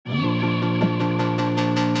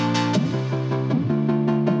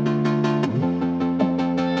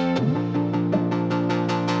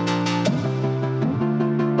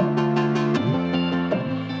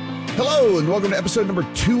and welcome to episode number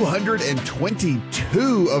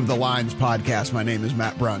 222 of the Lines Podcast. My name is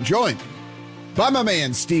Matt Brown, joined by my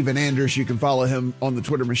man, Steven Andrus. You can follow him on the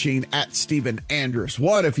Twitter machine at Steven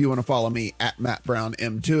Andrus1 if you want to follow me at Matt Brown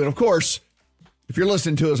M2. And of course, if you're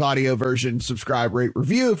listening to his audio version, subscribe, rate,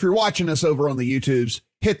 review. If you're watching us over on the YouTubes,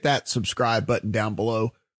 hit that subscribe button down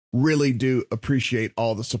below. Really do appreciate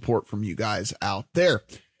all the support from you guys out there.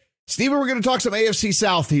 Steven, we're going to talk some AFC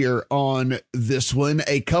South here on this one.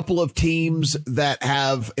 A couple of teams that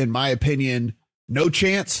have, in my opinion, no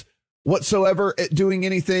chance whatsoever at doing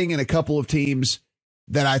anything, and a couple of teams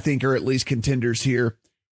that I think are at least contenders here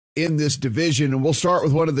in this division. And we'll start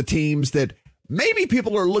with one of the teams that maybe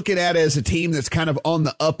people are looking at as a team that's kind of on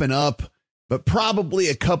the up and up, but probably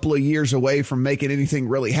a couple of years away from making anything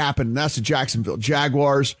really happen. And that's the Jacksonville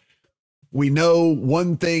Jaguars. We know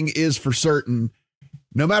one thing is for certain.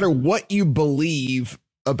 No matter what you believe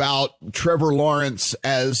about Trevor Lawrence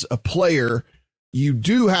as a player, you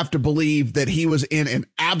do have to believe that he was in an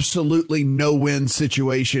absolutely no-win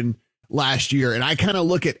situation last year. And I kind of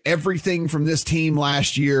look at everything from this team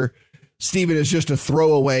last year, Steven, as just a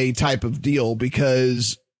throwaway type of deal,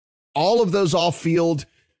 because all of those off-field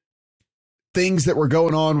things that were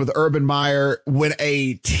going on with Urban Meyer, when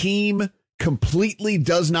a team completely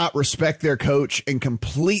does not respect their coach and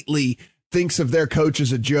completely thinks of their coach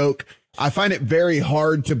as a joke, I find it very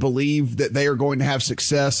hard to believe that they are going to have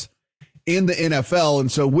success in the NFL. And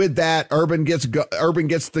so with that, Urban gets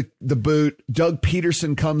the boot. Doug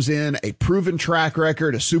Peterson comes in, a proven track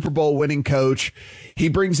record, a Super Bowl winning coach. He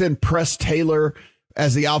brings in Press Taylor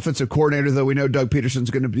as the offensive coordinator, though we know Doug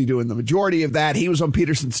Peterson's going to be doing the majority of that. He was on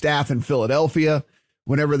Peterson's staff in Philadelphia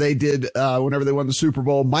whenever they won the Super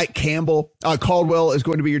Bowl. Mike Caldwell is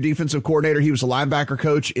going to be your defensive coordinator. He was a linebacker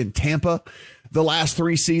coach in Tampa the last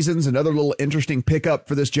 3 seasons. Another little interesting pickup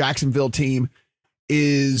for this Jacksonville team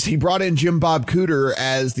is he brought in Jim Bob Cooter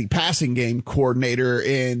as the passing game coordinator.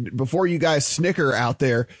 And before you guys snicker out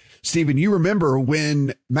there, Steven, you remember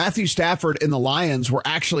when Matthew Stafford and the Lions were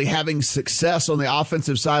actually having success on the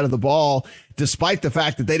offensive side of the ball, despite the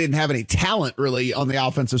fact that they didn't have any talent really on the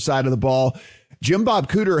offensive side of the ball. Jim Bob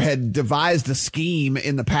Cooter had devised a scheme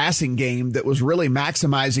in the passing game that was really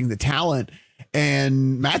maximizing the talent.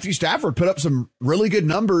 And Matthew Stafford put up some really good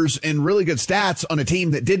numbers and really good stats on a team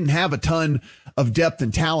that didn't have a ton of depth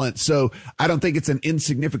and talent. So I don't think it's an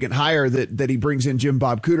insignificant hire that he brings in Jim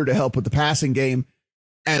Bob Cooter to help with the passing game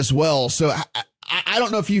as well. So I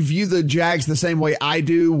don't know if you view the Jags the same way I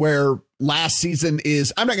do, where last season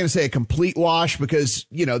is, I'm not going to say a complete wash because,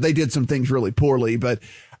 they did some things really poorly, but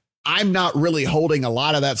I'm not really holding a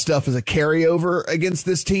lot of that stuff as a carryover against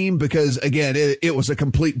this team because, again, it was a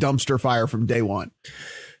complete dumpster fire from day one.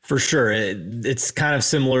 For sure. It's kind of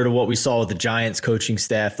similar to what we saw with the Giants coaching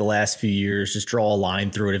staff the last few years. Just draw a line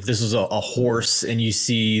through it. If this was a horse and you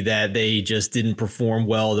see that they just didn't perform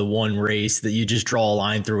well the one race, that you just draw a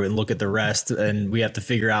line through it and look at the rest. And we have to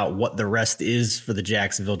figure out what the rest is for the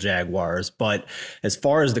Jacksonville Jaguars. But as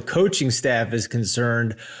far as the coaching staff is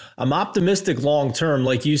concerned, I'm optimistic long term.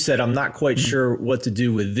 Like you said, I'm not quite sure what to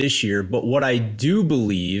do with this year. But what I do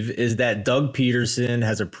believe is that Doug Peterson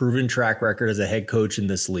has a proven track record as a head coach in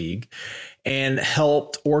this league and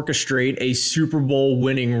helped orchestrate a Super Bowl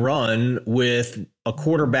winning run with a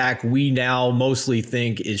quarterback we now mostly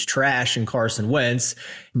think is trash in Carson Wentz,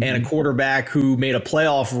 and a quarterback who made a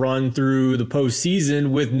playoff run through the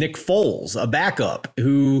postseason with Nick Foles, a backup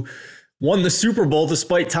who won the Super Bowl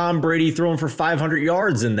despite Tom Brady throwing for 500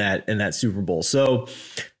 yards in that Super Bowl. So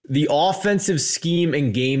the offensive scheme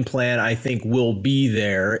and game plan, I think, will be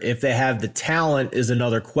there. If they have the talent is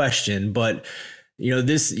another question, but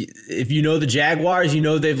if you know the Jaguars,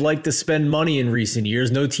 they've liked to spend money in recent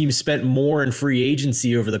years. No team spent more in free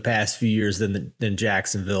agency over the past few years than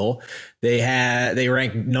Jacksonville. They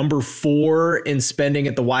ranked number 4 in spending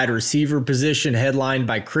at the wide receiver position, headlined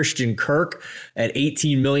by Christian Kirk at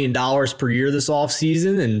 $18 million per year this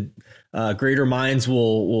offseason. And greater minds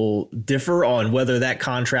will differ on whether that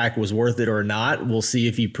contract was worth it or not. We'll see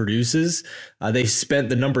if he produces. They spent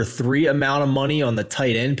the number 3 amount of money on the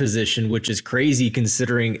tight end position, which is crazy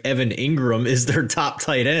considering Evan Ingram is their top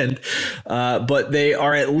tight end. But they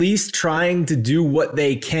are at least trying to do what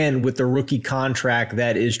they can with the rookie contract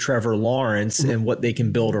that is Trevor Lawrence and what they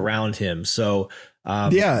can build around him. So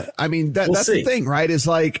Yeah, I mean that's the thing, right?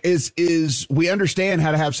 Is we understand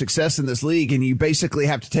how to have success in this league, and you basically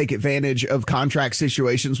have to take advantage of contract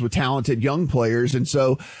situations with talented young players. And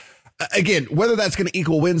so, again, whether that's going to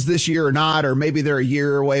equal wins this year or not, or maybe they're a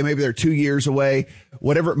year away, maybe they're 2 years away,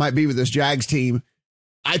 whatever it might be with this Jags team,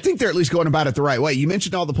 I think they're at least going about it the right way. You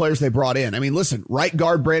mentioned all the players they brought in. I mean, listen, right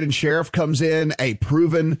guard Brandon Sheriff comes in, a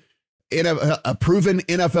proven a proven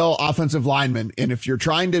NFL offensive lineman. And if you're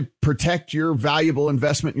trying to protect your valuable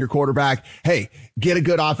investment in your quarterback, hey, get a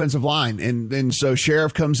good offensive line. And so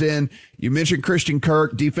Sheriff comes in. You mentioned Christian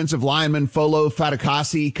Kirk, defensive lineman Folo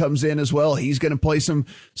Fatukasi comes in as well. He's going to play some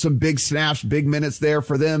big snaps, big minutes there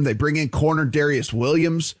for them. They bring in corner Darius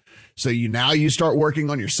Williams. So you start working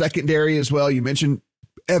on your secondary as well. You mentioned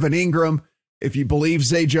Evan Ingram. If you believe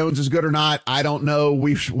Zay Jones is good or not, I don't know.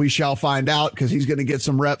 We shall find out because he's going to get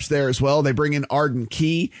some reps there as well. They bring in Arden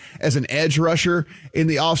Key as an edge rusher in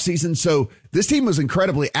the offseason. So this team was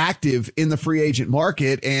incredibly active in the free agent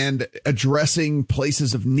market and addressing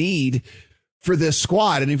places of need for this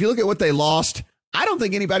squad. And if you look at what they lost, I don't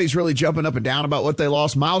think anybody's really jumping up and down about what they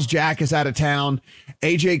lost. Miles Jack is out of town.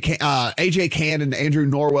 AJ Cann and Andrew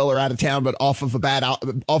Norwell are out of town, but off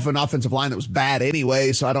an offensive line that was bad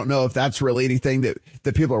anyway. So I don't know if that's really anything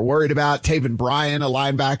that people are worried about. Taven Bryan, a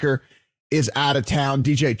linebacker, is out of town.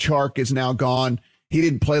 DJ Chark is now gone. He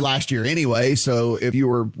didn't play last year anyway. So if you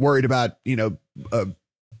were worried about,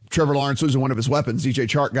 Trevor Lawrence losing one of his weapons, DJ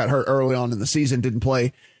Chark got hurt early on in the season, didn't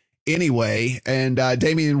play anyway. And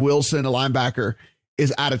Damian Wilson, a linebacker,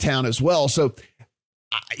 is out of town as well. So,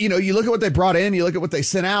 you look at what they brought in, you look at what they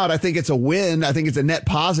sent out. I think it's a win. I think it's a net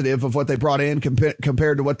positive of what they brought in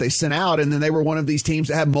compared to what they sent out. And then they were one of these teams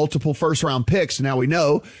that had multiple first round picks. Now we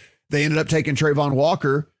know they ended up taking Trayvon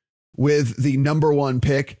Walker with the number 1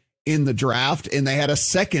 pick in the draft. And they had a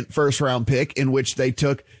second first round pick in which they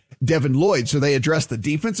took Devin Lloyd. So they addressed the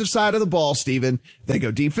defensive side of the ball, Steven. They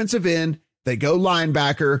go defensive end. They go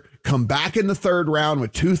linebacker, come back in the 3rd round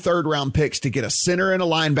with 2 third-round picks to get a center and a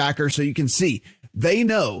linebacker. So you can see they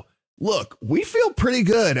know, look, we feel pretty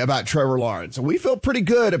good about Trevor Lawrence, and we feel pretty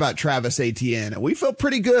good about Travis Etienne, and we feel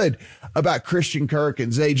pretty good about Christian Kirk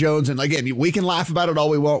and Zay Jones. And again, we can laugh about it all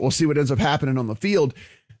we want. We'll see what ends up happening on the field.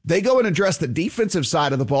 They go and address the defensive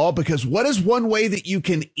side of the ball because what is one way that you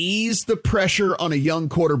can ease the pressure on a young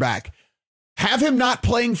quarterback? Have him not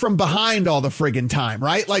playing from behind all the friggin' time,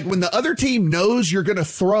 right? Like when the other team knows you're going to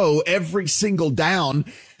throw every single down,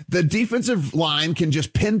 the defensive line can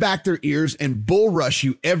just pin back their ears and bull rush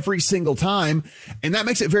you every single time. And that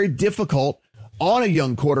makes it very difficult on a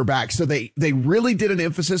young quarterback. So they really did an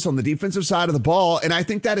emphasis on the defensive side of the ball. And I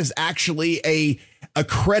think that is actually a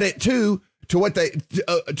credit to what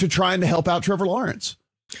to trying to help out Trevor Lawrence.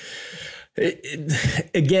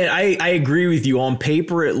 Again, I agree with you. On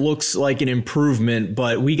paper, it looks like an improvement,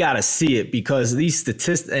 but we got to see it because these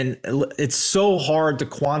statistics, and it's so hard to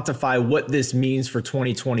quantify what this means for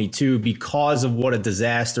 2022 because of what a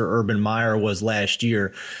disaster Urban Meyer was last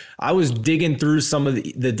year. I was digging through some of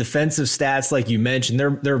the defensive stats, like you mentioned.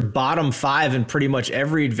 They're bottom 5 in pretty much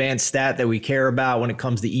every advanced stat that we care about when it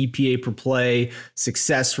comes to EPA per play,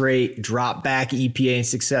 success rate, drop back EPA and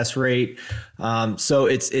success rate. So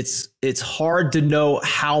it's hard to know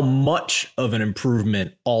how much of an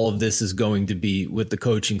improvement all of this is going to be with the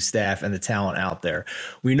coaching staff and the talent out there.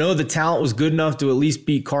 We know the talent was good enough to at least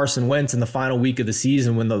beat Carson Wentz in the final week of the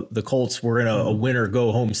season when the Colts were in a win or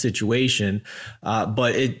go home situation.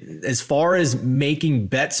 But as far as making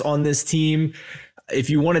bets on this team, if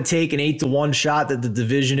you want to take an 8-1 shot that the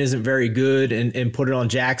division isn't very good and put it on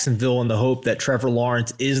Jacksonville in the hope that Trevor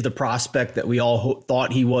Lawrence is the prospect that we all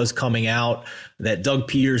thought he was coming out, that Doug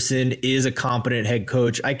Peterson is a competent head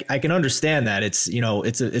coach, I can understand that. It's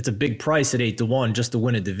a big price at 8-1 just to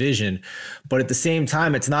win a division. But at the same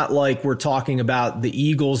time, it's not like we're talking about the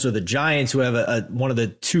Eagles or the Giants who have one of the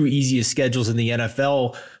 2 easiest schedules in the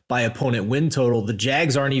NFL by opponent win total. The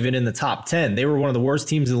Jags aren't even in the top 10. They were one of the worst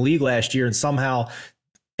teams in the league last year and somehow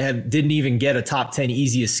didn't even get a top 10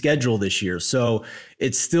 easiest schedule this year. So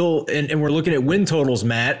it's still, and we're looking at win totals,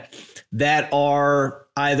 Matt, that are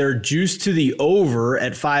either juiced to the over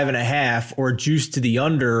at 5.5 or juiced to the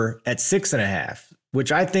under at 6.5,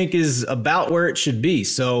 which I think is about where it should be.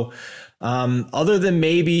 So other than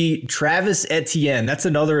maybe Travis Etienne, that's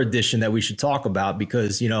another addition that we should talk about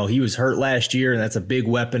because, he was hurt last year and that's a big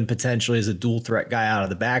weapon potentially as a dual threat guy out of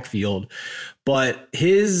the backfield. But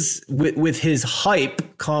with his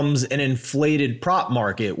hype comes an inflated prop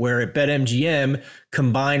market where at BetMGM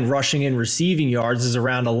combined rushing and receiving yards is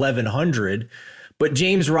around 1,100. But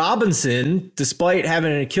James Robinson, despite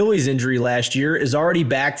having an Achilles injury last year, is already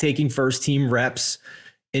back taking first team reps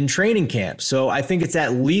in training camp. So I think it's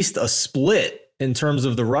at least a split in terms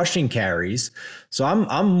of the rushing carries. So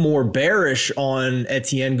I'm more bearish on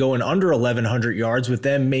Etienne going under 1,100 yards with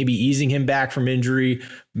them maybe easing him back from injury,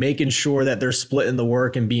 making sure that they're splitting the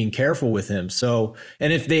work and being careful with him. So,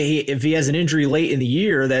 and if he has an injury late in the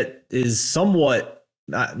year that is somewhat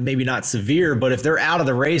maybe not severe, but if they're out of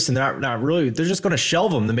the race and they're not really, they're just going to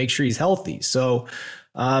shelve him to make sure he's healthy. So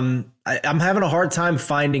I'm having a hard time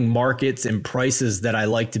finding markets and prices that I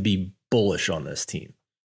like to be bullish on this team.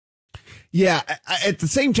 Yeah. At the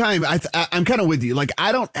same time, I'm kind of with you. Like,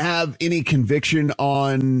 I don't have any conviction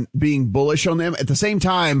on being bullish on them. At the same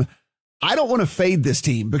time, I don't want to fade this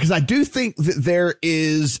team because I do think that there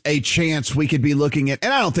is a chance we could be looking at,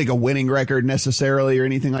 and I don't think a winning record necessarily or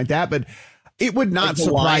anything like that, but it would not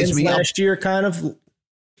surprise me. Last year, kind of.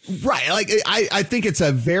 Right. Like, I think it's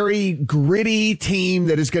a very gritty team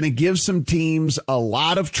that is going to give some teams a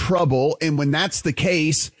lot of trouble. And when that's the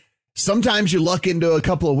case, sometimes you luck into a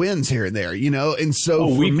couple of wins here and there, and so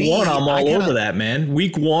week one, I'm all over that, man.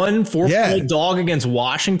 Week one, 4-point dog against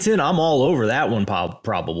Washington. I'm all over that one,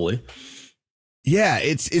 probably. Yeah,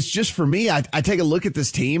 it's just for me, I take a look at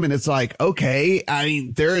this team and it's like, okay, I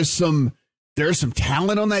mean, there's some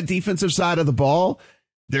talent on that defensive side of the ball.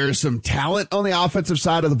 There's some talent on the offensive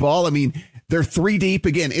side of the ball. I mean, they're 3 deep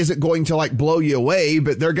again. Isn't going to like blow you away,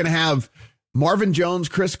 but they're going to have Marvin Jones,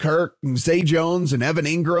 Chris Kirk, and Zay Jones, and Evan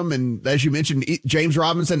Ingram, and as you mentioned, James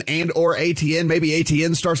Robinson and or ATN. Maybe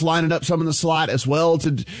ATN starts lining up some in the slot as well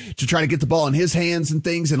to try to get the ball in his hands and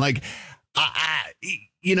things. And like,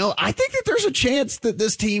 I think that there's a chance that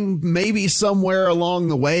this team maybe somewhere along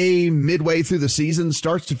the way, midway through the season,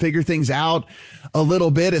 starts to figure things out a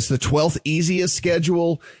little bit. It's the 12th easiest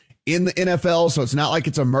schedule in the NFL, so it's not like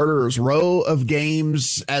it's a murderer's row of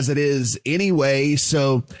games as it is anyway.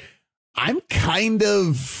 So I'm kind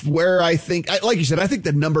of where I think, like you said, I think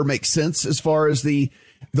the number makes sense as far as the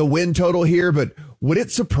win total here, but would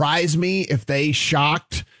it surprise me if they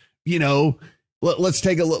shocked, let's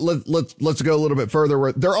take a let's go a little bit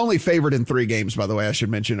further. They're only favored in 3 games, by the way, I should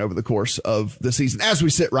mention, over the course of the season. As we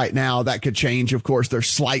sit right now, that could change. Of course, they're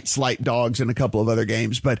slight dogs in a couple of other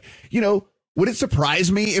games, but would it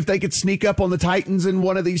surprise me if they could sneak up on the Titans in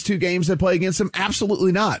one of these 2 games they play against them?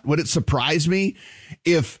 Absolutely not. Would it surprise me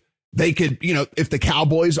if they could, if the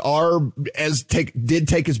Cowboys did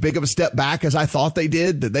take as big of a step back as I thought they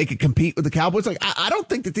did, that they could compete with the Cowboys? Like, I don't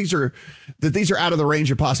think that these are out of the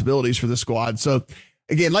range of possibilities for the squad. So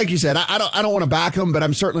again, like you said, I don't want to back them, but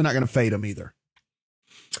I'm certainly not going to fade them either.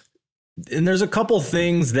 And there's a couple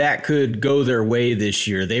things that could go their way this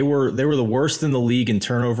year. They were the worst in the league in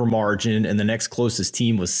turnover margin, and the next closest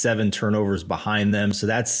team was 7 turnovers behind them. So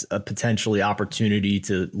that's a potentially opportunity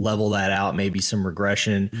to level that out, maybe some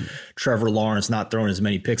regression. Trevor Lawrence not throwing as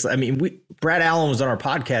many picks. I mean, Brad Allen was on our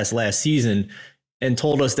podcast last season and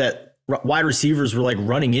told us that wide receivers were like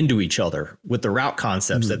running into each other with the route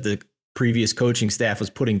concepts that the previous coaching staff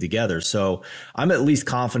was putting together. So I'm at least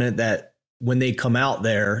confident that when they come out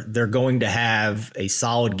there, they're going to have a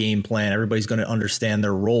solid game plan. Everybody's going to understand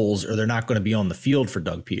their roles, or they're not going to be on the field for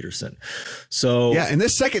Doug Peterson. So yeah, and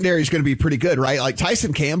this secondary is going to be pretty good, right? Like,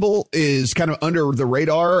 Tyson Campbell is kind of under the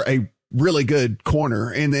radar, a really good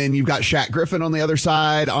corner. And then you've got Shaq Griffin on the other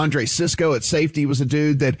side. Andre Sisco at safety was a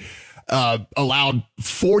dude that allowed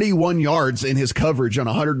 41 yards in his coverage on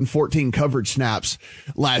 114 coverage snaps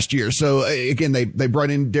last year. So again, they brought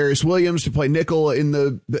in Darius Williams to play nickel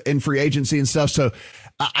in free agency and stuff. So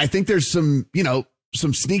I think there's some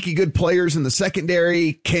sneaky good players in the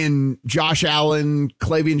secondary. Can Josh Allen,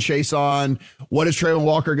 Clavien Chason, what is Traylon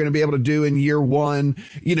Walker going to be able to do in year 1?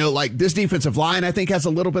 Like, this defensive line, I think, has a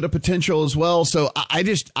little bit of potential as well. So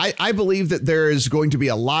I believe that there is going to be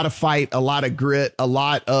a lot of fight, a lot of grit, a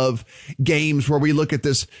lot of games where we look at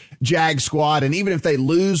this Jag squad, and even if they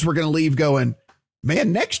lose, we're going to leave going,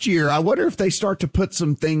 man, next year, I wonder if they start to put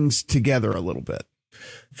some things together a little bit.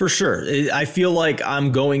 For sure. I feel like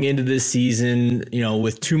I'm going into this season,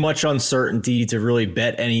 with too much uncertainty to really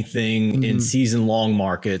bet anything in season long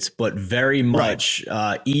markets, but very much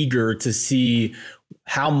eager to see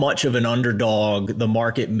how much of an underdog the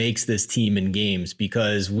market makes this team in games,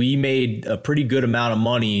 because we made a pretty good amount of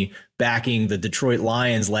money backing the Detroit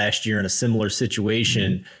Lions last year in a similar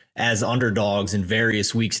situation as underdogs in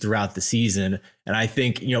various weeks throughout the season. And I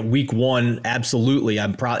think, week 1, absolutely.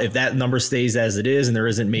 If that number stays as it is and there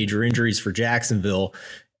isn't major injuries for Jacksonville,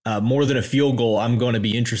 more than a field goal, I'm going to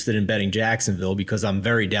be interested in betting Jacksonville, because I'm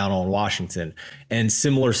very down on Washington. And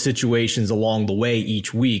similar situations along the way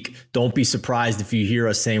each week. Don't be surprised if you hear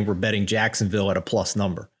us saying we're betting Jacksonville at a plus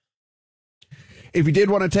number. If you did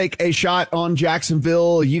want to take a shot on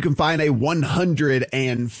Jacksonville, you can find a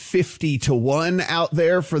 150-1 out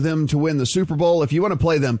there for them to win the Super Bowl. If you want to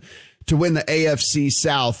play them to win the AFC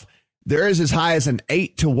South, there is as high as an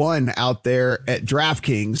 8-1 out there at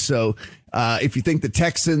DraftKings. So if you think the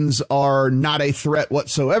Texans are not a threat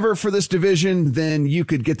whatsoever for this division, then you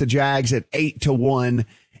could get the Jags at 8-1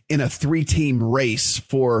 in a 3-team race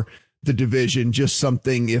for the division. Just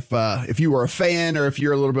something, if you were a fan, or if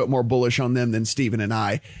you're a little bit more bullish on them than Steven and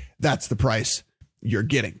I, that's the price you're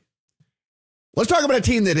getting. Let's talk about a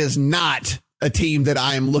team that is not a team that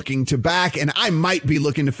I am looking to back, and I might be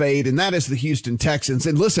looking to fade, and that is the Houston Texans.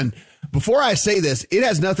 And listen, before I say this, it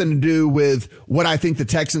has nothing to do with what I think the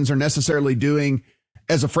Texans are necessarily doing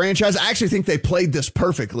as a franchise. I actually think they played this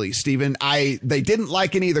perfectly, Steven. They didn't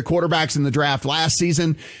like any of the quarterbacks in the draft last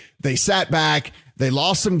season. They sat back. They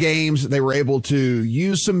lost some games. They were able to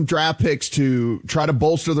use some draft picks to try to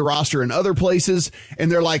bolster the roster in other places.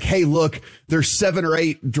 And they're like, hey, look, there's 7 or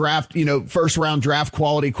 8 first round draft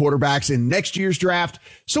quality quarterbacks in next year's draft.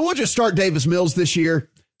 So we'll just start Davis Mills this year.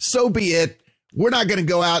 So be it. We're not going to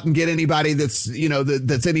go out and get anybody that's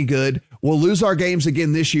any good. We'll lose our games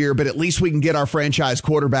again this year, but at least we can get our franchise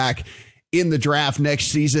quarterback in the draft next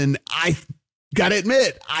season. I got to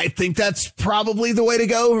admit, I think that's probably the way to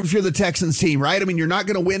go if you're the Texans team, right? I mean, you're not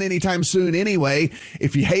going to win anytime soon anyway.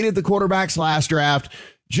 If you hated the quarterbacks last draft,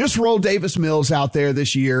 just roll Davis Mills out there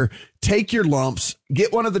this year, take your lumps,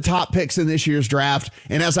 get one of the top picks in this year's draft.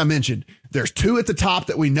 And as I mentioned, there's 2 at the top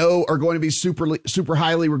that we know are going to be super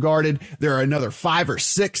highly regarded. There are another 5 or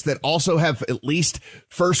 6 that also have at least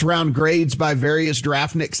first round grades by various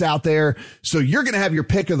draftniks out there. So you're going to have your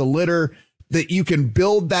pick of the litter that you can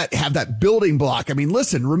have that building block. I mean,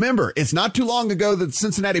 listen, remember, it's not too long ago that the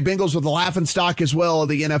Cincinnati Bengals were the laughingstock as well of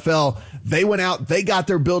the NFL. They went out, they got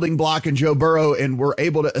their building block in Joe Burrow and were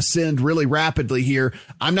able to ascend really rapidly here.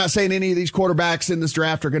 I'm not saying any of these quarterbacks in this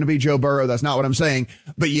draft are going to be Joe Burrow. That's not what I'm saying.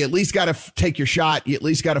 But you at least got to take your shot. You at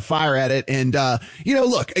least got to fire at it. And,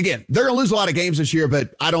 look, again, they're going to lose a lot of games this year,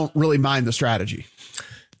 but I don't really mind the strategy.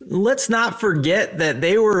 Let's not forget that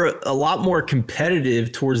they were a lot more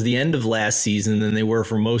competitive towards the end of last season than they were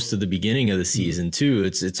for most of the beginning of the season, too.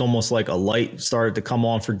 It's almost like a light started to come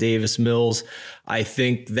on for Davis Mills. I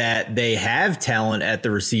think that they have talent at the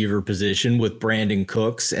receiver position with Brandon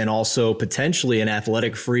Cooks and also potentially an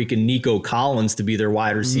athletic freak and Nico Collins to be their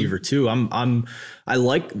wide receiver, too. I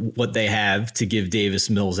like what they have to give Davis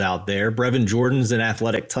Mills out there. Brevin Jordan's an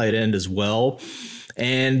athletic tight end as well.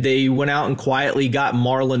 And they went out and quietly got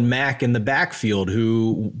Marlon Mack in the backfield,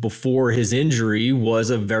 who before his injury was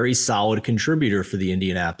a very solid contributor for the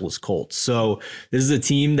Indianapolis Colts. So this is a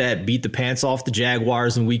team that beat the pants off the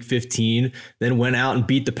Jaguars in week 15, then went out and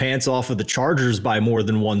beat the pants off of the Chargers by more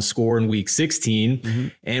than 1 score in week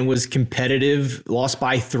 16, and was competitive, lost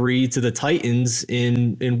by 3 to the Titans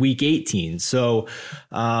in week 18. So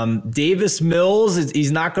Davis Mills,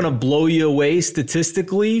 he's not going to blow you away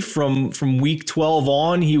statistically from week 12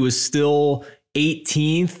 on. He was still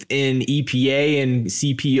 18th in EPA and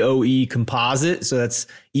CPOE composite. So that's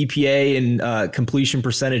EPA and completion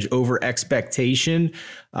percentage over expectation.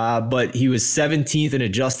 But he was 17th in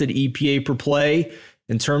adjusted EPA per play.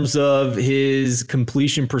 In terms of his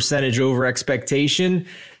completion percentage over expectation,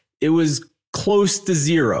 it was close to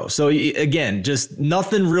 0. So again, just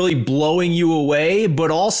nothing really blowing you away,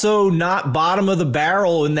 but also not bottom of the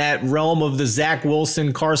barrel in that realm of the Zach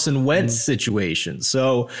Wilson, Carson Wentz situation.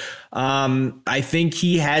 So I think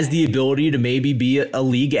he has the ability to maybe be a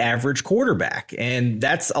league average quarterback. And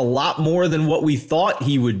that's a lot more than what we thought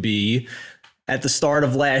he would be at the start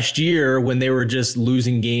of last year when they were just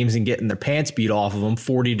losing games and getting their pants beat off of them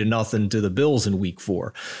 40-0 to the Bills in week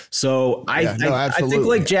 4. So I think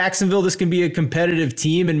like Jacksonville, this can be a competitive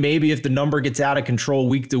team. And maybe if the number gets out of control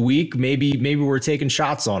week to week, maybe we're taking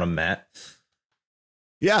shots on them, Matt.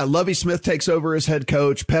 Yeah, Lovie Smith takes over as head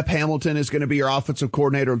coach. Pep Hamilton is going to be your offensive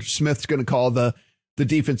coordinator. Smith's going to call the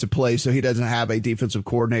defensive play, so he doesn't have a defensive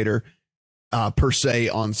coordinator per se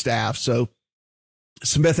on staff. So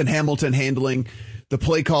Smith and Hamilton handling the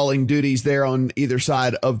play calling duties there on either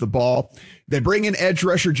side of the ball. They bring in edge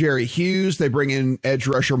rusher Jerry Hughes. They bring in edge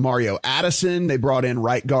rusher Mario Addison. They brought in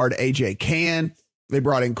right guard AJ Cann. They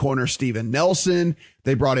brought in corner Steven Nelson.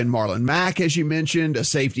 They brought in Marlon Mack, as you mentioned, a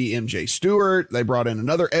safety MJ Stewart. They brought in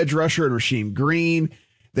another edge rusher and Rasheem Green.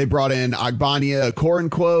 They brought in Agbania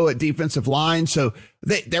Korankwo at defensive line. So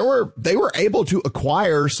they were able to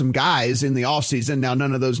acquire some guys in the offseason. Now,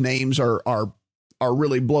 none of those names are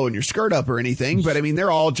really blowing your skirt up or anything, but I mean,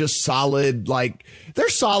 they're all just solid,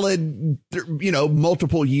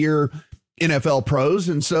 multiple year NFL pros.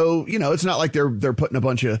 And so, it's not like they're putting a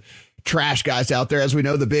bunch of trash guys out there. As we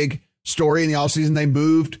know, the big story in the offseason, they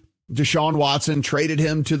moved Deshaun Watson, traded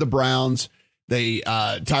him to the Browns. They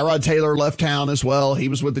Tyrod Taylor left town as well. He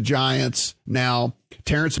was with the Giants. Now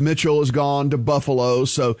Terrence Mitchell is gone to Buffalo.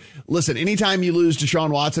 So listen, anytime you lose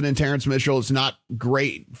Deshaun Watson and Terrence Mitchell, it's not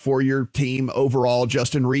great for your team overall.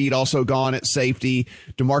 Justin Reed also gone at safety,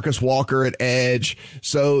 DeMarcus Walker at edge.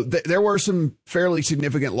 So there were some fairly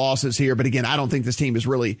significant losses here. But again, I don't think this team is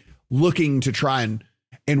really looking to try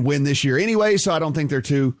and win this year anyway. So I don't think they're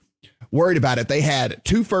too worried about it. They had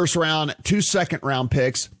 2 first-round, 2 second-round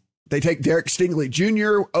picks. They take Derek Stingley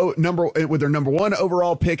Jr. With their number 1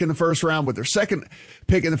 overall pick in the first round. With their second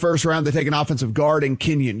pick in the first round, they take an offensive guard in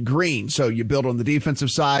Kenyon Green. So you build on the defensive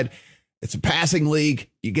side. It's a passing league.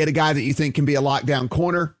 You get a guy that you think can be a lockdown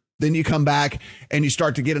corner. Then you come back and you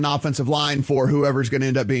start to get an offensive line for whoever's going to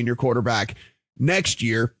end up being your quarterback next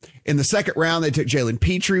year. In the second round, they took Jalen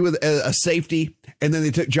Petrie with a safety, and then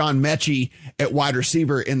they took John Mechie at wide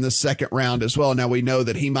receiver in the second round as well. Now, we know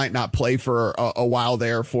that he might not play for a while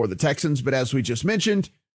there for the Texans, but as we just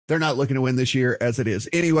mentioned, they're not looking to win this year as it is.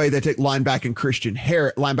 Anyway, they take linebacker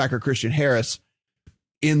Christian Harris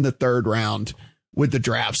in the third round with the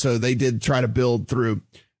draft. So they did try to build through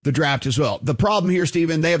the draft as well. The problem here,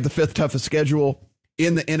 Steven, they have the 5th toughest schedule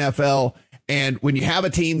in the NFL. And when you have a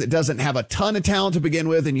team that doesn't have a ton of talent to begin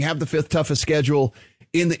with, and you have the 5th toughest schedule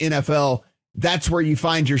in the NFL, that's where you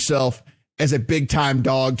find yourself as a big time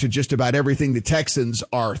dog to just about everything. The Texans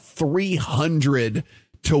are 300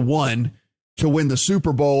 to 1 to win the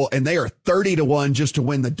Super Bowl, and they are 30 to 1 just to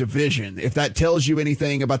win the division. If that tells you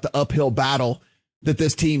anything about the uphill battle that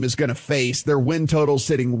this team is going to face, their win total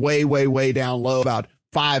sitting way, way, way down low, about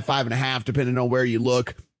 5.5, depending on where you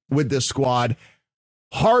look with this squad.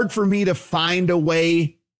 Hard for me to find a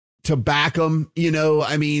way to back them. You know,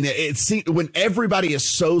 I mean, it's when everybody is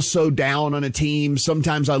so down on a team,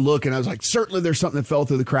 sometimes I look and I was like, certainly there's something that fell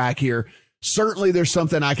through the crack here. Certainly there's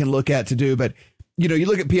something I can look at to do. But, you know, you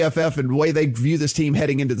look at PFF and the way they view this team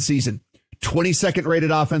heading into the season, 22nd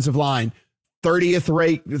rated offensive line,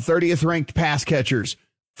 30th ranked pass catchers,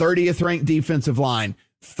 30th ranked defensive line,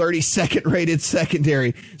 32nd rated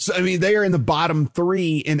secondary. So, I mean, they are in the bottom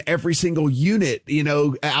 3 in every single unit, you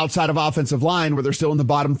know, outside of offensive line, where they're still in the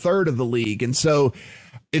bottom third of the league. And so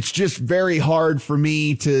it's just very hard for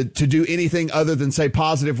me to do anything other than say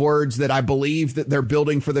positive words that I believe that they're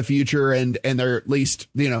building for the future, and they're at least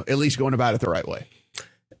going about it the right way.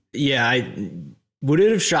 Yeah. Would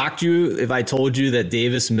it have shocked you if I told you that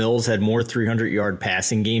Davis Mills had more 300-yard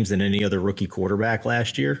passing games than any other rookie quarterback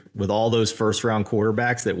last year, with all those first-round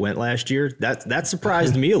quarterbacks that went last year? That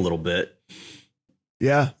surprised me a little bit.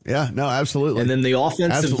 Yeah, no, absolutely. And then the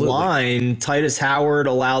offensive line, Titus Howard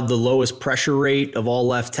allowed the lowest pressure rate of all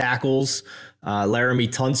left tackles. Laramie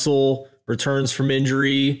Tunsil returns from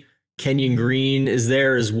injury. Kenyon Green is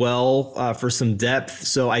there as well for some depth.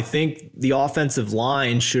 So I think the offensive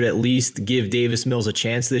line should at least give Davis Mills a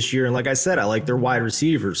chance this year. And like I said, I like their wide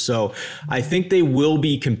receivers. So I think they will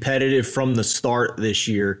be competitive from the start this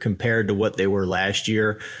year compared to what they were last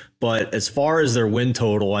year. But as far as their win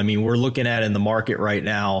total, I mean, we're looking at in the market right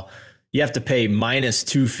now, you have to pay minus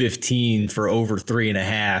 215 for over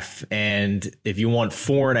 3.5. And if you want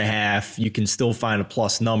 4.5, you can still find a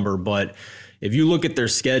plus number. But if you look at their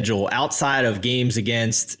schedule, outside of games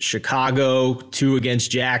against Chicago, 2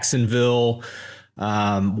 against Jacksonville,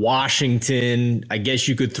 Washington, I guess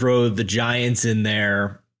you could throw the Giants in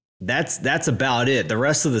there. That's about it. The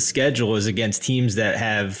rest of the schedule is against teams that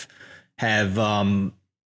have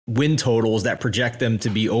win totals that project them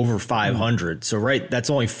to be over 500. So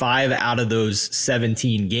that's only 5 out of those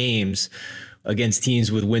 17 games against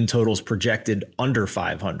teams with win totals projected under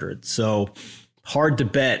 500. So hard to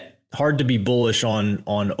bet. Hard to be bullish on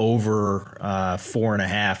over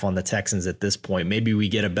 4.5 on the Texans at this point. Maybe we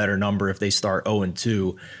get a better number if they start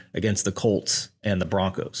 0-2 against the Colts and the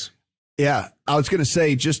Broncos. Yeah, I was going to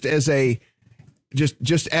say just to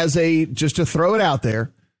throw it out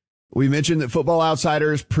there, we mentioned that Football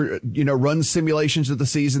Outsiders, run simulations of the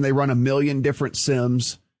season. They run 1 million different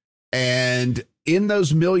sims, and in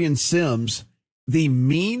those 1 million sims, the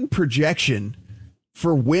mean projection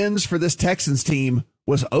for wins for this Texans team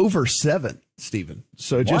was over 7, Stephen.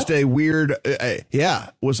 So just a weird,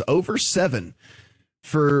 was over 7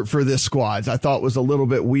 for this squad. I thought was a little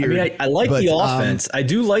bit weird. I mean, I like the offense. I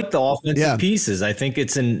do like the offensive pieces. I think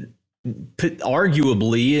it's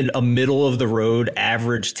arguably a middle of the road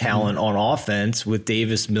average talent on offense, with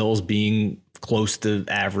Davis Mills being close to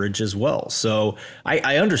average as well. So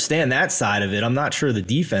I understand that side of it. I'm not sure the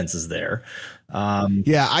defense is there.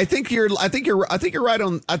 I think you're right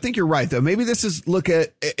though. Maybe this is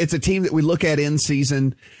it's a team that we look at in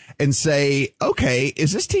season and say, okay,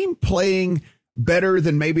 is this team playing better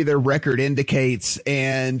than maybe their record indicates?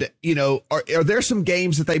 And, are there some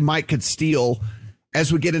games that they could steal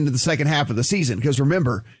as we get into the second half of the season? Because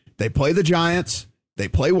remember, they play the Giants, they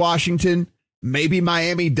play Washington. Maybe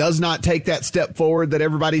Miami does not take that step forward that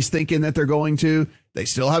everybody's thinking that they're going to. They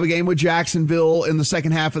still have a game with Jacksonville in the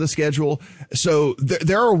second half of the schedule. So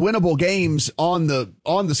there are winnable games on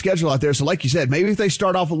the schedule out there. So like you said, maybe if they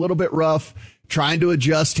start off a little bit rough, trying to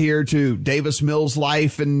adjust here to Davis Mills'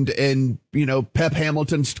 life and Pep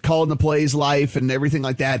Hamilton's calling the plays life and everything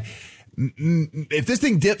like that. If this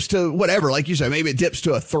thing dips to whatever, like you said, maybe it dips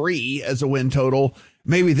to a 3 as a win total,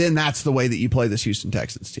 maybe then that's the way that you play this Houston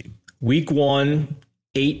Texans team. Week 1,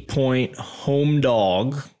 8-point home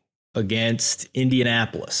dog against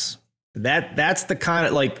Indianapolis. That's the kind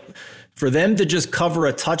of, like, for them to just cover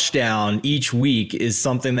a touchdown each week is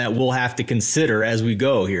something that we'll have to consider as we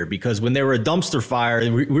go here, because when they were a dumpster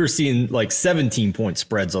fire, we were seeing like 17-point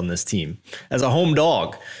spreads on this team as a home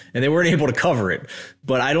dog, and they weren't able to cover it.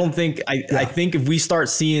 But I don't think I think if we start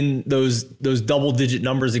seeing those double-digit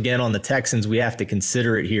numbers again on the Texans, we have to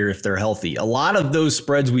consider it here if they're healthy. A lot of those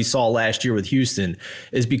spreads we saw last year with Houston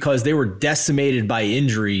is because they were decimated by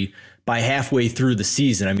injury by halfway through the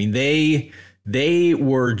season. I mean, they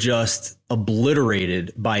were just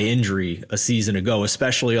obliterated by injury a season ago,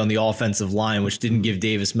 especially on the offensive line, which didn't give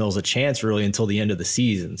Davis Mills a chance really until the end of the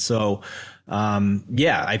season. So,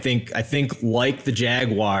 I think like the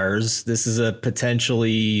Jaguars, this is a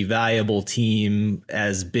potentially valuable team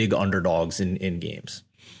as big underdogs in games.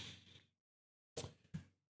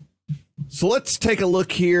 So let's take a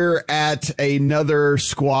look here at another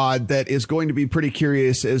squad that is going to be pretty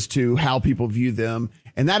curious as to how people view them.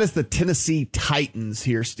 And that is the Tennessee Titans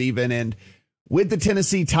here, Stephen. And with the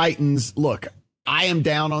Tennessee Titans, look, I am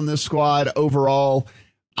down on this squad overall.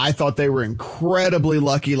 I thought they were incredibly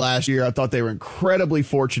lucky last year. I thought they were incredibly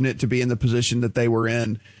fortunate to be in the position that they were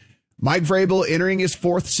in. Mike Vrabel entering his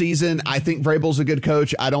 4th season. I think Vrabel's a good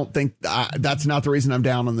coach. I don't think that's not the reason I'm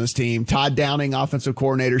down on this team. Todd Downing, offensive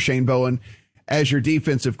coordinator, Shane Bowen as your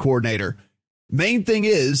defensive coordinator. Main thing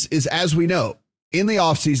is as we know, in the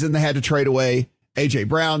offseason, they had to trade away A.J.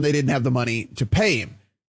 Brown. They didn't have the money to pay him.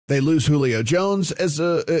 They lose Julio Jones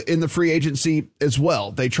in the free agency as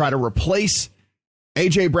well. They try to replace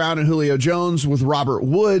A.J. Brown and Julio Jones with Robert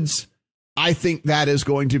Woods. I think that is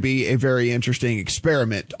going to be a very interesting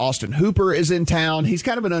experiment. Austin Hooper is in town. He's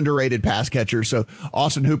kind of an underrated pass catcher. So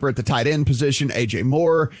Austin Hooper at the tight end position. A.J.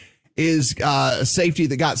 Moore is a safety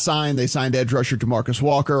that got signed. They signed edge rusher DeMarcus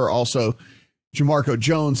Walker, also Jamarco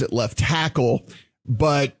Jones at left tackle.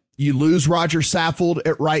 But you lose Roger Saffold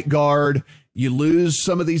at right guard. You lose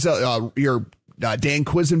some of these, Dan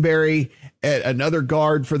Quisenberry at another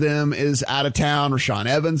guard for them is out of town. Rashaan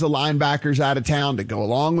Evans, a linebacker's out of town to go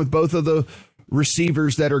along with both of the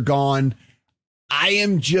receivers that are gone.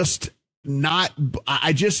 It's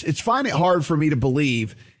finding it hard for me to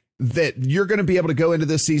believe that you're going to be able to go into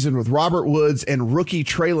this season with Robert Woods and rookie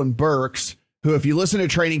Treylon Burks, who, if you listen to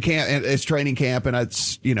training camp, it's training camp, and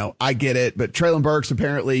it's, I get it, but Treylon Burks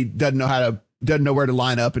apparently doesn't know where to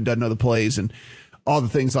line up and doesn't know the plays and all the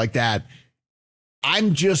things like that.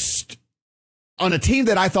 I'm just on a team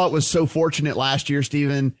that I thought was so fortunate last year,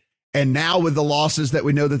 Stephen, and now with the losses that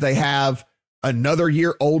we know that they have, another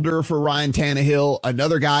year older for Ryan Tannehill,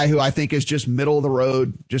 another guy who I think is just middle of the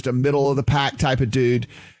road, just a middle of the pack type of dude.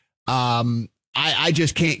 I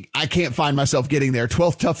can't find myself getting there.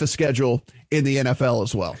 12th toughest schedule in the NFL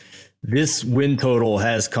as well. This win total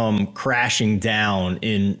has come crashing down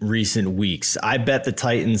in recent weeks. I bet the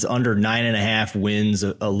Titans under 9.5 wins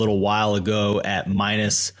a little while ago at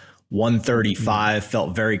minus 135.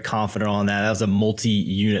 Felt very confident on that. That was a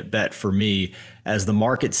multi-unit bet for me. As the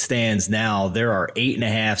market stands now, there are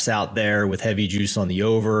 8.5s out there with heavy juice on the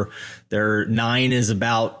over. There 9 is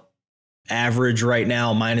about average right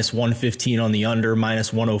now, minus 115 on the under,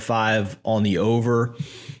 minus 105 on the over.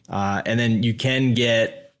 And then you can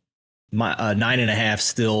get 9.5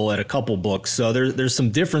 still at a couple books. So there's some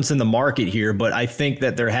difference in the market here, but I think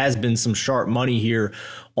that there has been some sharp money here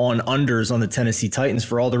on unders on the Tennessee Titans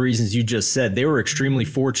for all the reasons you just said. They were extremely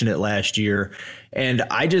fortunate last year. And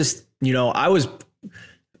I just, I was,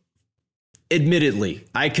 admittedly,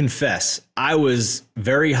 I confess, I was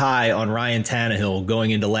very high on Ryan Tannehill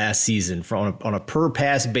going into last season on a per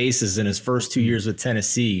pass basis in his first 2 years with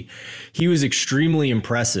Tennessee. He was extremely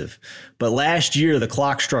impressive. But last year, the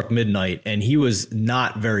clock struck midnight and he was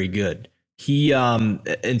not very good. He,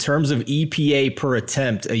 in terms of EPA per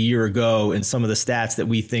attempt a year ago and some of the stats that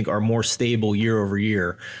we think are more stable year over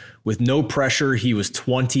year, with no pressure, he was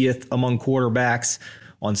 20th among quarterbacks.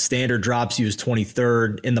 On standard drops, he was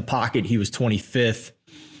 23rd. In the pocket, he was 25th.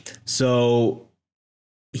 So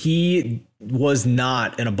he was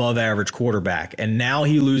not an above average quarterback. And now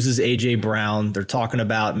he loses A.J. Brown. They're talking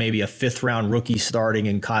about maybe a 5th round rookie starting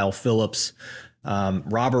in Kyle Phillips.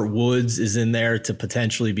 Robert Woods is in there to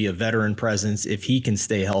potentially be a veteran presence if he can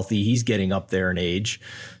stay healthy. He's getting up there in age.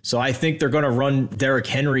 So I think they're going to run Derrick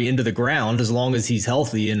Henry into the ground as long as he's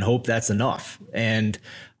healthy and hope that's enough. And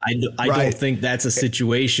I don't think that's a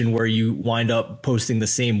situation where you wind up posting the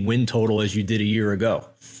same win total as you did a year ago.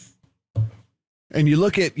 And you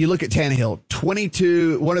look at Tannehill,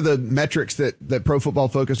 22. One of the metrics that Pro Football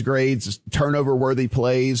Focus grades is turnover worthy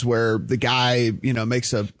plays, where the guy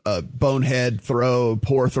makes a bonehead throw,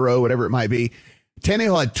 poor throw, whatever it might be.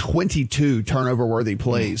 Tannehill had 22 turnover worthy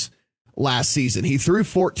plays last season. He threw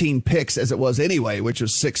 14 picks as it was anyway, which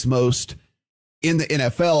was sixth most in the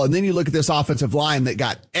NFL. And then you look at this offensive line that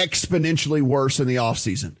got exponentially worse in the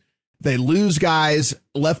offseason. They lose guys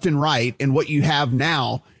left and right, and what you have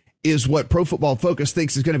now is what Pro Football Focus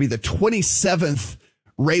thinks is going to be the 27th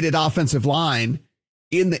rated offensive line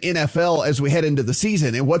in the NFL as we head into the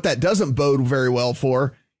season. And what that doesn't bode very well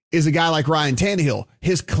for is a guy like Ryan Tannehill.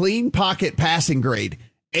 His clean pocket passing grade,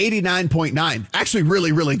 89.9, actually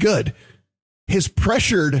really, really good. His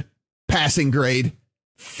pressured passing grade,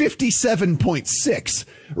 57.6,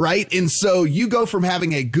 right? And so you go from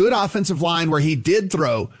having a good offensive line where he did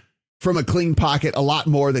throw from a clean pocket a lot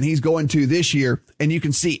more than he's going to this year. And you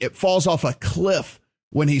can see it falls off a cliff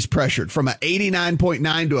when he's pressured, from an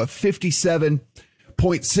 89.9 to a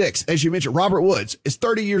 57.6. As you mentioned, Robert Woods is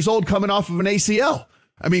 30 years old coming off of an ACL.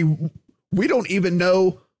 I mean, we don't even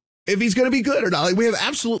know if he's going to be good or not. Like, we have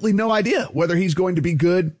absolutely no idea whether he's going to be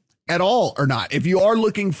good at all or not. If you are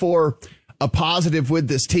looking for a positive with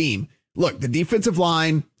this team, look, the defensive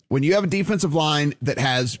line, when you have a defensive line that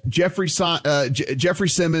has Jeffrey Simmons,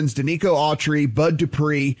 Danico Autry, Bud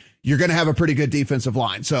Dupree, you're going to have a pretty good defensive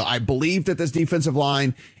line. So I believe that this defensive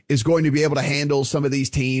line is going to be able to handle some of these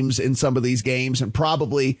teams in some of these games, and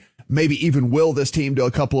probably maybe even will this team to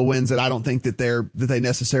a couple of wins that I don't think that they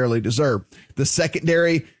necessarily deserve. The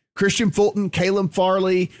secondary, Christian Fulton, Caleb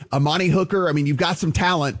Farley, Amani Hooker. I mean, you've got some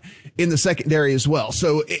talent in the secondary as well.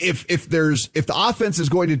 So if the offense is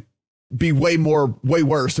going to be way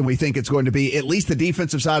worse than we think it's going to be, at least the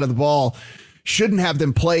defensive side of the ball shouldn't have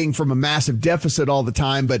them playing from a massive deficit all the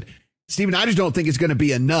time. But Stephen, I just don't think it's going to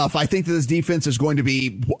be enough. I think that this defense is going to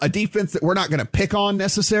be a defense that we're not going to pick on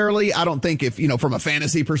necessarily. I don't think from a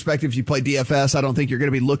fantasy perspective, if you play DFS, I don't think you're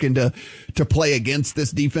going to be looking to play against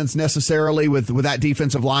this defense necessarily with that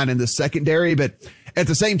defensive line in the secondary. But at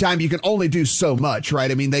the same time, you can only do so much,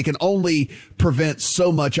 right? I mean, they can only prevent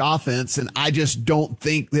so much offense. And I just don't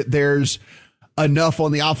think that there's enough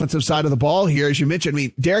on the offensive side of the ball here. As you mentioned, I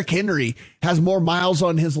mean, Derrick Henry has more miles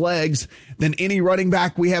on his legs than any running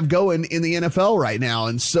back we have going in the NFL right now.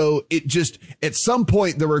 And so it just, at some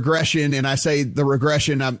point, the regression, and I say the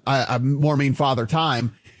regression, I more mean Father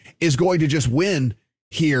Time, is going to just win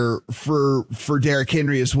here for Derrick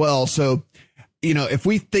Henry as well. So, if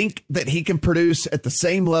we think that he can produce at the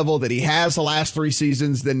same level that he has the last 3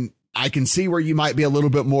 seasons, then I can see where you might be a little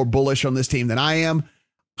bit more bullish on this team than I am.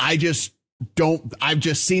 I've just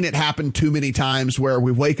seen it happen too many times where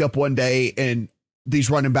we wake up one day and these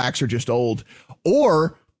running backs are just old.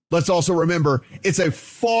 Or let's also remember, it's a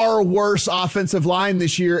far worse offensive line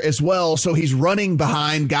this year as well. So he's running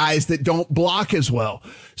behind guys that don't block as well.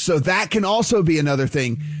 So that can also be another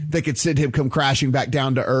thing that could send him come crashing back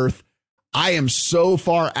down to earth. I am so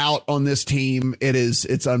far out on this team.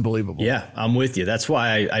 It's unbelievable. Yeah, I'm with you. That's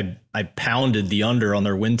why I pounded the under on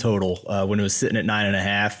their win total when it was sitting at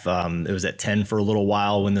 9.5. It was at 10 for a little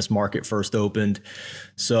while when this market first opened.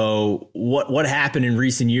 So what happened in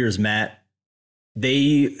recent years, Matt?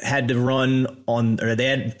 They had to they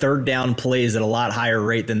had third down plays at a lot higher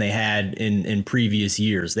rate than they had in previous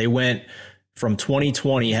years. They went from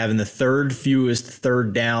 2020 having the third fewest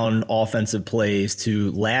third down offensive plays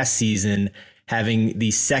to last season having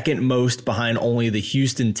the second most behind only the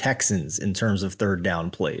Houston Texans in terms of third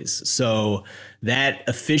down plays. So that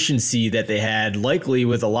efficiency that they had, likely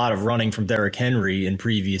with a lot of running from Derrick Henry in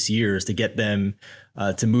previous years to get them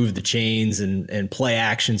to move the chains and play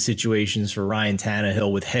action situations for Ryan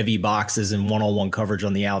Tannehill with heavy boxes and one-on-one coverage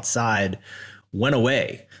on the outside, went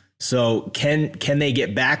away. So can they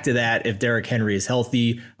get back to that if Derrick Henry is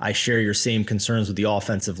healthy? I share your same concerns with the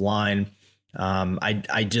offensive line.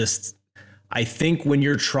 I think when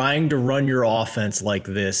you're trying to run your offense like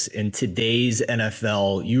this in today's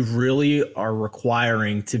NFL, you really are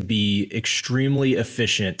requiring to be extremely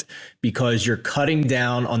efficient because you're cutting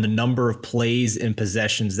down on the number of plays and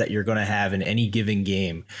possessions that you're going to have in any given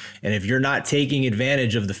game. And if you're not taking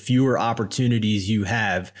advantage of the fewer opportunities you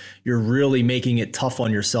have, you're really making it tough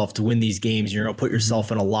on yourself to win these games. You're going to put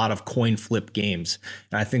yourself in a lot of coin flip games.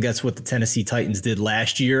 And I think that's what the Tennessee Titans did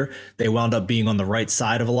last year. They wound up being on the right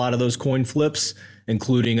side of a lot of those coin flips. clips,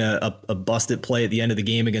 including a busted play at the end of the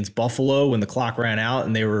game against Buffalo when the clock ran out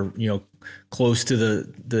and they were, close to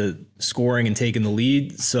the scoring and taking the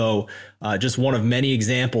lead. So just one of many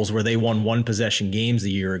examples where they won one possession games a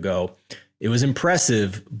year ago. It was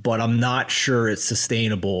impressive, but I'm not sure it's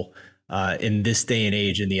sustainable in this day and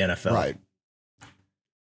age in the NFL. Right.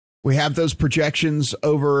 We have those projections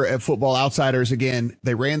over at Football Outsiders. Again,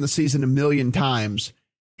 they ran the season 1 million times.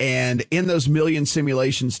 And in those million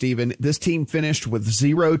simulations, Stephen, this team finished with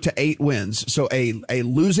 0 to 8 wins. So a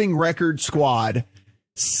losing record squad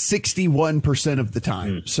 61% of the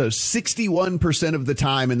time. So 61% of the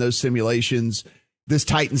time in those simulations, this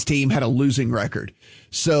Titans team had a losing record.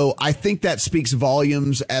 So I think that speaks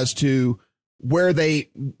volumes as to where they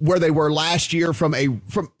were last year from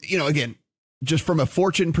again, just from a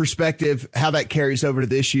fortune perspective, how that carries over to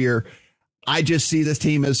this year. I just see this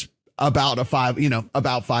team as about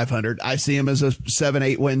about 500. I see them as a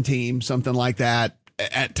 7-8 win team, something like that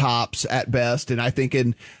at tops at best. And I think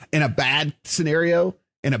in a bad scenario,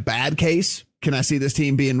 in a bad case, can I see this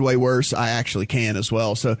team being way worse? I actually can as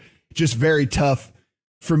well. So just very tough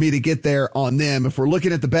for me to get there on them. If we're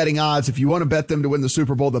looking at the betting odds, if you want to bet them to win the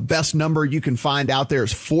Super Bowl, the best number you can find out there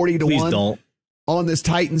is 40 to 1. Please don't. On this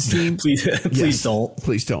Titans team. Please don't.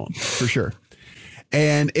 Please don't, for sure.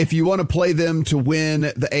 And if you want to play them to win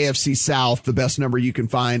the AFC South, the best number you can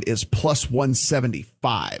find is plus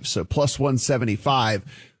 175. So plus 175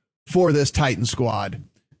 for this Titan squad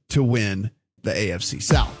to win the AFC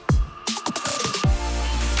South.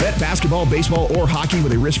 Bet basketball, baseball, or hockey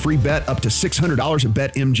with a risk-free bet up to $600 at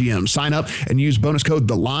BetMGM. Sign up and use bonus code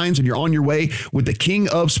THELINES, and you're on your way with the king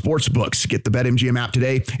of sportsbooks. Get the BetMGM app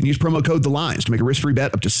today and use promo code THELINES to make a risk-free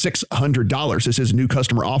bet up to $600. This is a new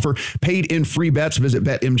customer offer. Paid in free bets. Visit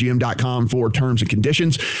BetMGM.com for terms and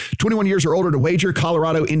conditions. 21 years or older to wager.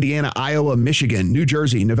 Colorado, Indiana, Iowa, Michigan, New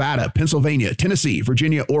Jersey, Nevada, Pennsylvania, Tennessee,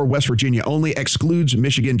 Virginia, or West Virginia only. Excludes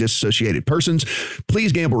Michigan disassociated persons.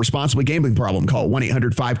 Please gamble responsibly. Gambling problem? Call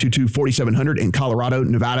 1-800-522-4700 in Colorado,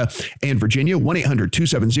 Nevada, and Virginia.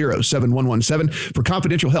 1-800-270-7117 for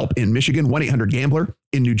confidential help in Michigan. 1-800-GAMBLER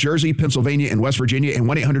in New Jersey, Pennsylvania, and West Virginia, and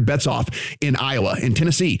 1-800-BETS-OFF in Iowa. In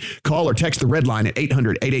Tennessee, call or text the red line at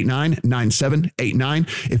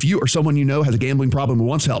 800-889-9789. If you or someone you know has a gambling problem and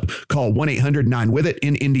wants help, call 1-800-9-WITH-IT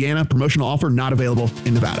in Indiana. Promotional offer not available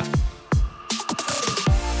in Nevada.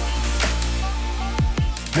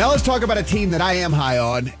 Now let's talk about a team that I am high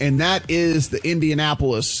on, and that is the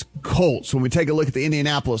Indianapolis Colts. When we take a look at the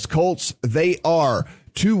Indianapolis Colts, they are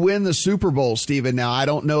to win the Super Bowl, Stephen. Now, I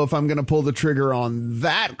don't know if I'm going to pull the trigger on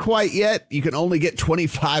that quite yet. You can only get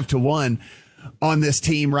 25 to 1 on this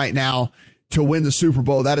team right now to win the Super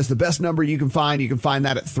Bowl. That is the best number you can find. You can find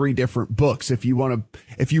that at 3 different books. If you want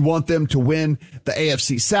them to win the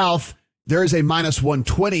AFC South, there is a minus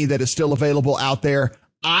 120 that is still available out there.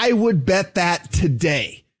 I would bet that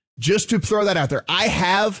today, just to throw that out there. I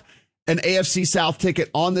have an AFC South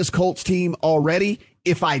ticket on this Colts team already.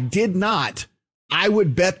 If I did not, I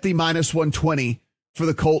would bet the minus 120 for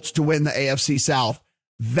the Colts to win the AFC South.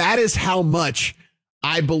 That is how much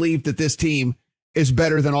I believe that this team is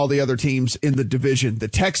better than all the other teams in the division. The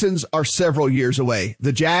Texans are several years away.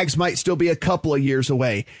 The Jags might still be a couple of years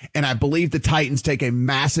away. And I believe the Titans take a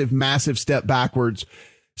massive, massive step backwards.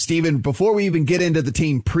 Stephen, before we even get into the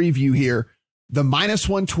team preview here, the minus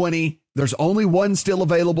 120, there's only one still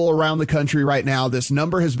available around the country right now. This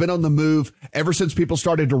number has been on the move ever since people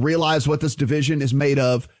started to realize what this division is made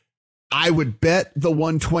of. I would bet the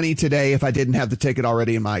 120 today if I didn't have the ticket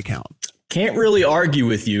already in my account. Can't really argue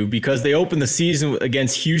with you because they opened the season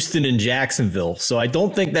against Houston and Jacksonville. So I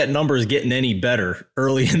don't think that number is getting any better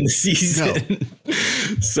early in the season. No.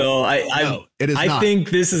 So I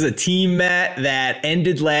think this is a team, Matt, that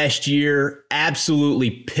ended last year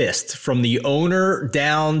absolutely pissed from the owner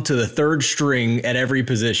down to the third string at every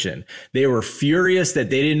position. They were furious that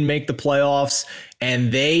they didn't make the playoffs,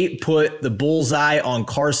 and they put the bullseye on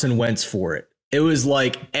Carson Wentz for it. It was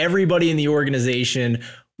like everybody in the organization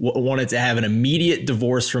wanted to have an immediate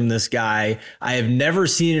divorce from this guy. I have never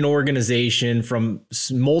seen an organization from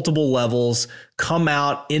multiple levels come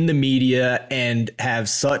out in the media and have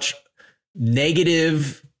such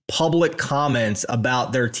negative public comments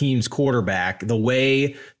about their team's quarterback the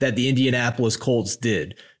way that the Indianapolis Colts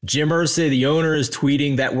did. Jim Irsay, the owner, is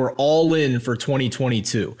tweeting that we're all in for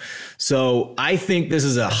 2022. So I think this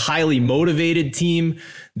is a highly motivated team.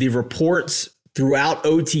 The reports throughout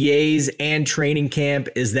OTAs and training camp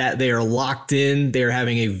is that they are locked in. They're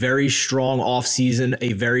having a very strong offseason,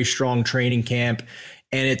 a very strong training camp.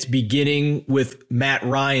 And it's beginning with Matt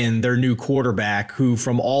Ryan, their new quarterback, who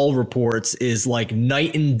from all reports is like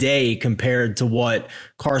night and day compared to what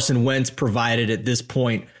Carson Wentz provided at this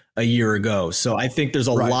point a year ago. So I think there's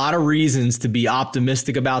a lot of reasons to be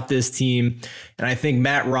optimistic about this team. And I think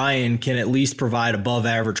Matt Ryan can at least provide above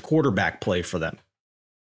average quarterback play for them.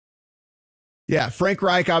 Yeah, Frank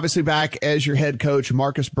Reich obviously back as your head coach.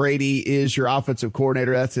 Marcus Brady is your offensive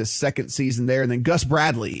coordinator. That's his second season there. And then Gus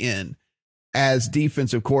Bradley in as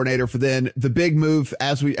defensive coordinator for then the big move,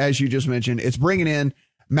 as you just mentioned, it's bringing in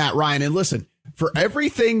Matt Ryan. And listen, for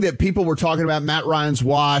everything that people were talking about, Matt Ryan's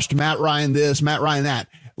washed, Matt Ryan this, Matt Ryan that,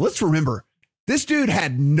 let's remember, this dude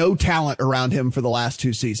had no talent around him for the last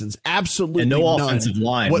 2 seasons. Absolutely and no none offensive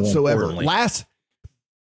line whatsoever.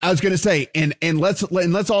 I was going to say, and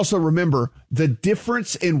let's also remember the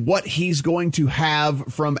difference in what he's going to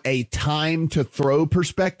have from a time to throw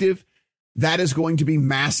perspective. That is going to be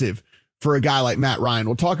massive for a guy like Matt Ryan.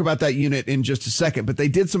 We'll talk about that unit in just a second, but they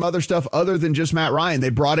did some other stuff other than just Matt Ryan. They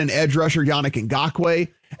brought in edge rusher Yannick Ngakoue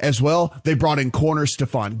as well. They brought in corner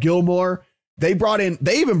Stephon Gilmore. They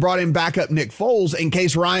even brought in backup Nick Foles in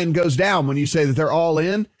case Ryan goes down. When you say that they're all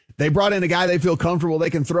in, they brought in a guy they feel comfortable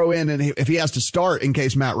they can throw in, and if he has to start in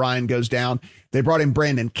case Matt Ryan goes down. They brought in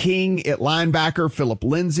Brandon King at linebacker, Philip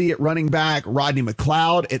Lindsay at running back, Rodney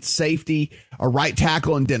McLeod at safety, a right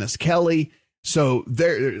tackle, and Dennis Kelly. So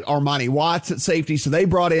there, Armani Watts at safety. So they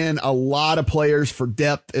brought in a lot of players for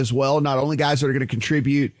depth as well. Not only guys that are going to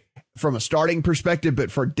contribute from a starting perspective,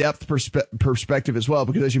 but for depth perspective as well.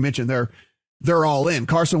 Because as you mentioned, they're all in.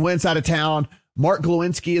 Carson Wentz out of town. Mark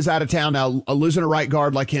Glowinski is out of town now. Losing a right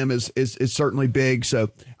guard like him is certainly big.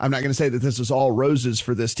 So I'm not going to say that this is all roses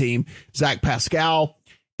for this team. Zach Pascal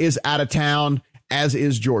is out of town, as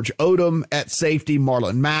is George Odom at safety.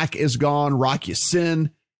 Marlon Mack is gone. Rock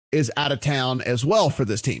Ya-Sin is out of town as well for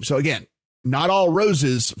this team. So again, not all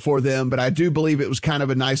roses for them, but I do believe it was kind of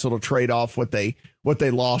a nice little trade-off what they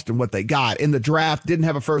lost and what they got. In the draft, didn't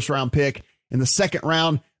have a first-round pick. In the second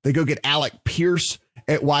round, they go get Alec Pierce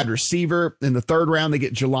at wide receiver. In the third round, they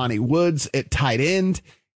get Jelani Woods at tight end.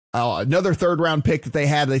 Another third-round pick that they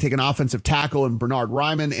take an offensive tackle and Bernard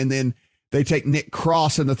Ryman, and then they take Nick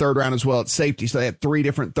Cross in the third round as well at safety. So they had 3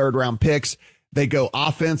 different third-round picks. They go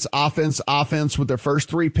offense with their first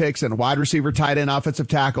 3 picks and wide receiver, tight end, offensive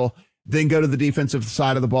tackle, then go to the defensive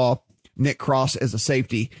side of the ball. Nick Cross as a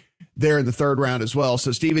safety there in the third round as well.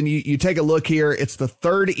 So, Steven, you take a look here. It's the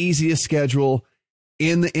third easiest schedule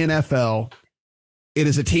in the NFL. It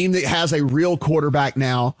is a team that has a real quarterback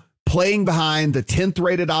now playing behind the 10th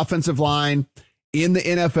rated offensive line in the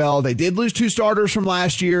NFL. They did lose 2 starters from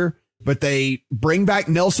last year, but they bring back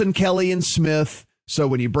Nelson, Kelly, and Smith. So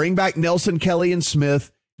when you bring back Nelson, Kelly, and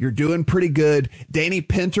Smith, you're doing pretty good. Danny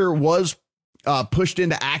Pinter was pushed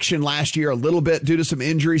into action last year a little bit due to some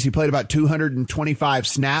injuries. He played about 225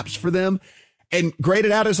 snaps for them and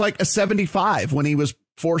graded out as like a 75 when he was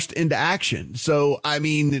forced into action. So, I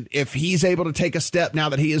mean, if he's able to take a step now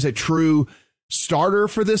that he is a true starter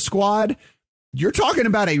for this squad, you're talking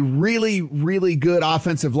about a really, really good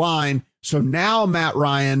offensive line. So now Matt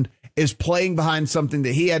Ryan is playing behind something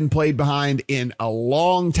that he hadn't played behind in a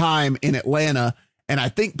long time in Atlanta. And I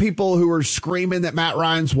think people who are screaming that Matt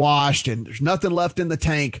Ryan's washed and there's nothing left in the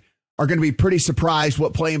tank are going to be pretty surprised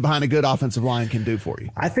what playing behind a good offensive line can do for you.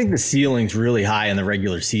 I think the ceiling's really high in the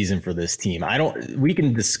regular season for this team. We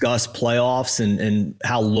can discuss playoffs and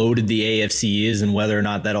how loaded the AFC is and whether or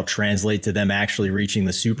not that'll translate to them actually reaching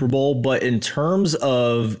the Super Bowl. But in terms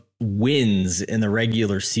of wins in the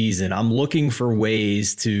regular season, I'm looking for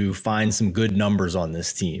ways to find some good numbers on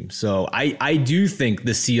this team. So I do think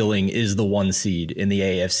the ceiling is the 1 seed in the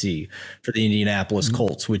AFC for the Indianapolis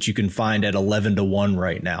Colts, which you can find at 11-1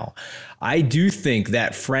 right now. I do think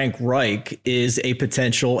that Frank Reich is a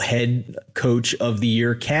potential head coach of the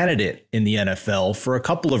year candidate in the NFL for a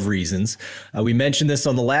couple of reasons. We mentioned this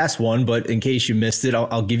on the last one, but in case you missed it,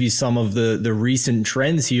 I'll give you some of the recent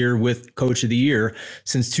trends here with coach of the year.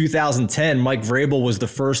 Since 2010, Mike Vrabel was the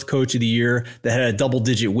first coach of the year that had a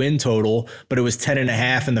double-digit win total, but it was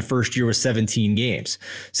 10.5 in the first year with 17 games.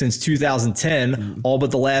 Since 2010, all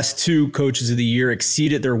but the last 2 coaches of the year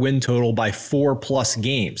exceeded their win total by 4+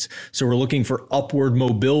 games. So we're looking for upward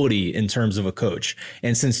mobility in terms of a coach.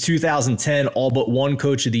 And since 2010, all but 1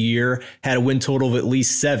 coach of the year had a win total of at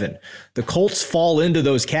least 7. The Colts fall into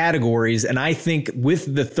those categories. And I think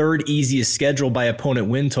with the third easiest schedule by opponent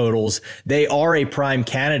win totals, they are a prime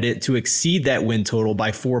candidate to exceed that win total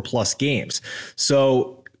by 4+ games.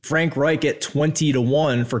 So Frank Reich at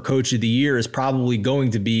 20-1 for coach of the year is probably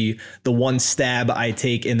going to be the one stab I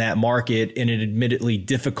take in that market, in an admittedly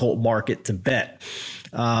difficult market to bet.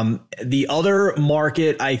 The other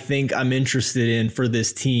market I think I'm interested in for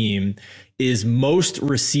this team is most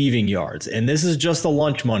receiving yards. And this is just a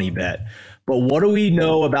lunch money bet. But what do we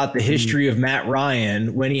know about the history of Matt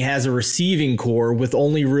Ryan when he has a receiving core with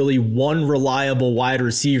only really one reliable wide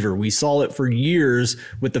receiver? We saw it for years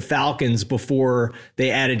with the Falcons before they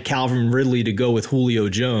added Calvin Ridley to go with Julio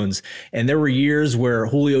Jones. And there were years where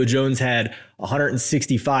Julio Jones had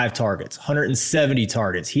 165 targets, 170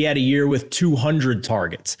 targets. He had a year with 200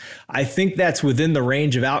 targets. I think that's within the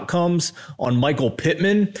range of outcomes on Michael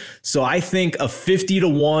Pittman. So I think a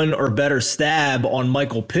 50-1 or better stab on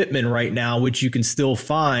Michael Pittman right now, which you can still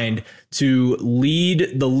find to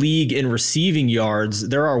lead the league in receiving yards.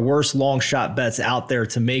 There are worse long shot bets out there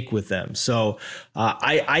to make with them. So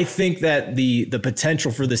I think that the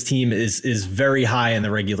potential for this team is very high in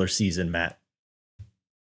the regular season, Matt.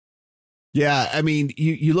 Yeah, I mean,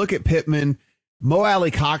 you look at Pittman, Mo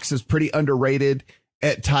Alley Cox is pretty underrated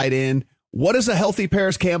at tight end. What does a healthy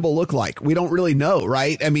Paris Campbell look like? We don't really know,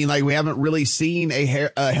 right? I mean, like we haven't really seen a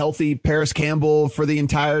healthy Paris Campbell for the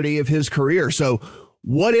entirety of his career. So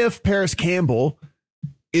what if Paris Campbell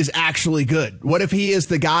is actually good? What if he is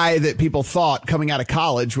the guy that people thought coming out of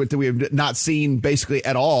college, that we have not seen basically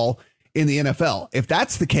at all in the NFL? If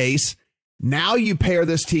that's the case, now you pair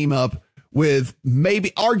this team up with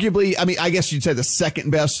maybe arguably, I mean, I guess you'd say the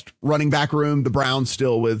second best running back room, the Browns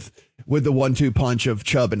still with the 1-2 punch of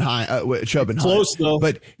Chubb and Hines. Close though.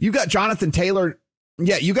 But you got Jonathan Taylor.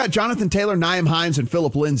 Yeah, you got Jonathan Taylor, Nyheim Hines, and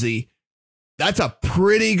Phillip Lindsay. That's a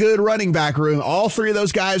pretty good running back room. All three of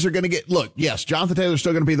those guys are going to get, look, yes, Jonathan Taylor's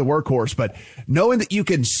still going to be the workhorse, but knowing that you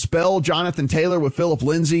can spell Jonathan Taylor with Phillip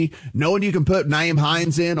Lindsay, knowing you can put Nyheim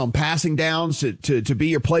Hines in on passing downs to be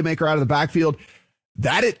your playmaker out of the backfield,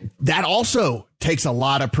 that also takes a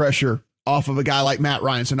lot of pressure off of a guy like Matt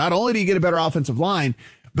Ryan. So not only do you get a better offensive line,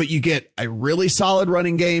 but you get a really solid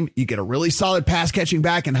running game. You get a really solid pass catching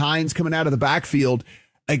back and Hines coming out of the backfield.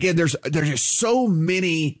 Again, there's just so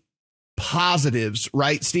many positives,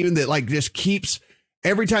 right, Stephen, that like just keeps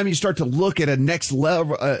every time you start to look at a next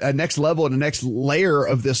level and a next layer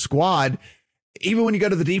of this squad, even when you go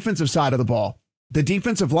to the defensive side of the ball, the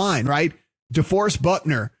defensive line, right? DeForest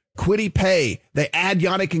Buckner, Kwity Paye, they add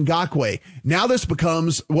Yannick Ngakoue. Now this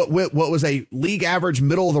becomes what was a league average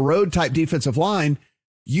middle of the road type defensive line.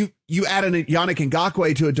 You add a Yannick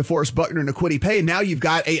Ngakoue to a DeForest Buckner and a Kwity Paye, and now you've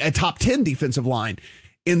got a top 10 defensive line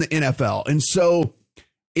in the NFL. And so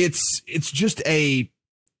it's just it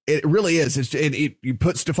really is. You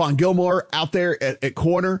put Stephon Gilmore out there at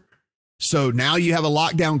corner. So now you have a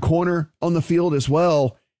lockdown corner on the field as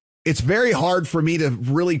well. It's very hard for me to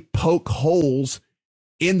really poke holes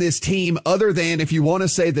in this team, other than if you want to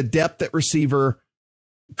say the depth at receiver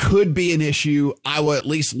could be an issue, I will at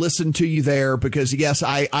least listen to you there, because yes,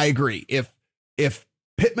 I agree. If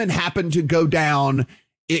Pittman happened to go down,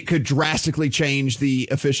 it could drastically change the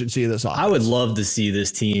efficiency of this offense. I would love to see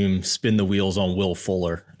this team spin the wheels on Will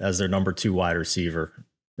Fuller as their number 2 wide receiver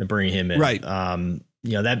and bring him in. Right.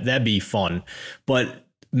 That'd be fun. But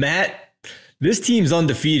Matt, this team's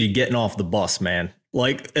undefeated getting off the bus, man.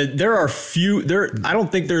 Like I don't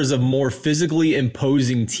think there's a more physically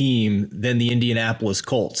imposing team than the Indianapolis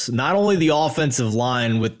Colts. Not only the offensive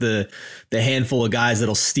line with the handful of guys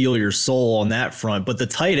that'll steal your soul on that front, but the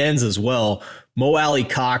tight ends as well. Mo Alley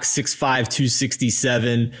Cox, 6'5",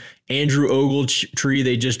 267. Andrew Ogletree,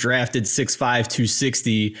 they just drafted 6'5",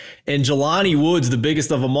 260. And Jelani Woods, the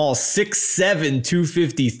biggest of them all, 6'7",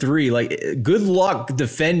 253. Like, good luck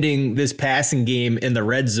defending this passing game in the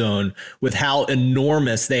red zone with how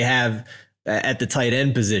enormous they have at the tight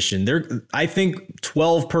end position. I think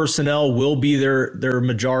 12 personnel will be their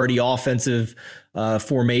majority offensive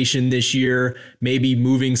formation this year, maybe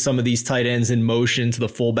moving some of these tight ends in motion to the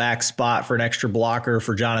fullback spot for an extra blocker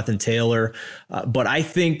for Jonathan Taylor. But I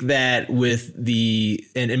think that with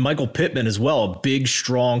and Michael Pittman as well, a big,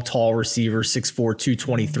 strong, tall receiver, 6'4",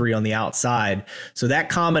 223 on the outside. So that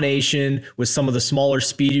combination with some of the smaller,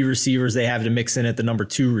 speedy receivers they have to mix in at the number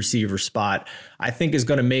 2 receiver spot, I think is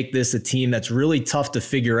going to make this a team that's really tough to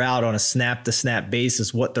figure out on a snap-to-snap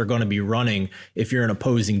basis what they're going to be running if you're an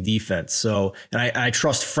opposing defense. So, and I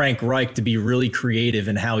trust Frank Reich to be really creative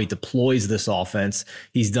in how he deploys this offense.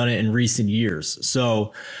 He's done it in recent years.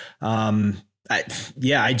 So, I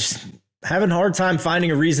just having a hard time finding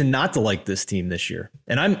a reason not to like this team this year.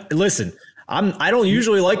 And I don't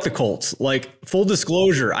usually like the Colts. Like, full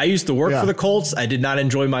disclosure, I used to work for the Colts. I did not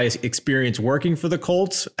enjoy my experience working for the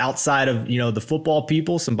Colts outside of, the football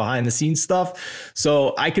people, some behind the scenes stuff.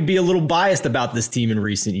 So I could be a little biased about this team in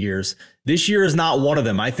recent years. This year is not one of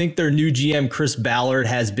them. I think their new GM, Chris Ballard,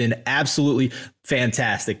 has been absolutely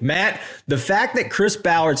fantastic. Matt, the fact that Chris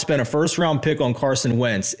Ballard spent a first round pick on Carson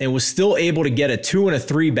Wentz and was still able to get a 2 and a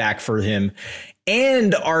 3 back for him,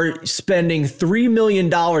 and are spending $3 million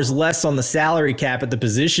less on the salary cap at the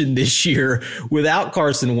position this year without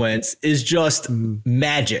Carson Wentz is just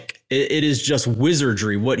magic. It is just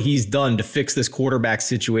wizardry what he's done to fix this quarterback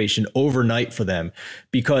situation overnight for them,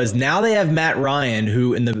 because now they have Matt Ryan,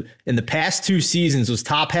 who in the past 2 seasons was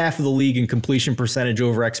top half of the league in completion percentage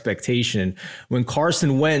over expectation, when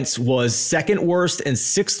Carson Wentz was second worst and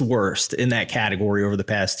 6th worst in that category over the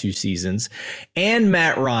past 2 seasons. And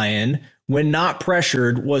Matt Ryan, when not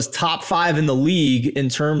pressured, was top 5 in the league in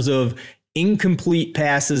terms of incomplete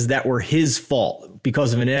passes that were his fault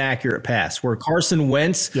because of an inaccurate pass, where Carson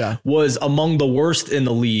Wentz was among the worst in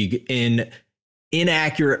the league in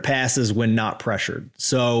inaccurate passes when not pressured.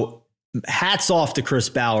 So hats off to Chris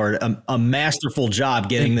Ballard, a masterful job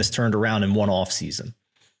getting this turned around in one offseason.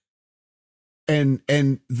 And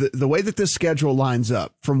the way that this schedule lines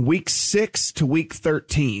up from week 6 to week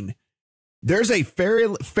 13, there's a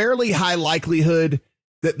fairly high likelihood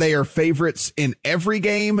that they are favorites in every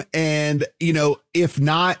game. And, if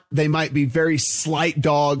not, they might be very slight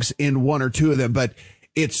dogs in 1 or 2 of them. But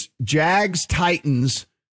it's Jags, Titans,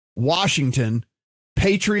 Washington,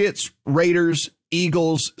 Patriots, Raiders,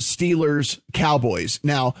 Eagles, Steelers, Cowboys.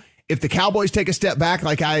 Now, if the Cowboys take a step back,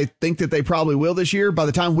 like I think that they probably will this year, by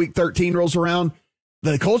the time week 13 rolls around,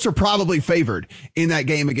 the Colts are probably favored in that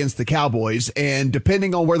game against the Cowboys. And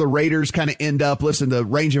depending on where the Raiders kind of end up, listen, the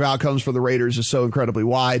range of outcomes for the Raiders is so incredibly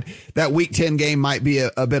wide. That week 10 game might be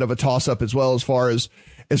a bit of a toss up as well, as far as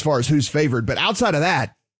who's favored. But outside of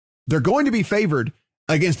that, they're going to be favored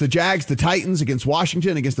against the Jags, the Titans, against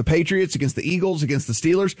Washington, against the Patriots, against the Eagles, against the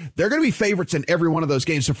Steelers. They're going to be favorites in every one of those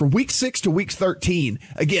games. So from week 6 to week 13,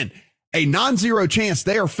 again, a non-zero chance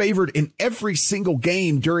they are favored in every single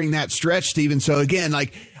game during that stretch, Steven. So again,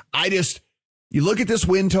 you look at this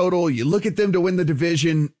win total, you look at them to win the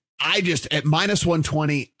division. At minus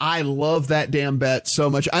 120, I love that damn bet so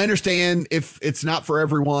much. I understand if it's not for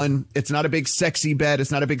everyone, it's not a big sexy bet,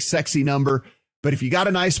 it's not a big sexy number, but if you got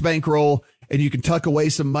a nice bankroll and you can tuck away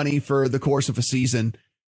some money for the course of a season,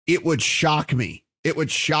 it would shock me. It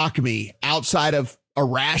would shock me, outside of a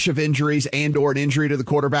rash of injuries and or an injury to the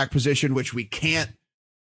quarterback position, which we can't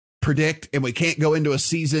predict, and we can't go into a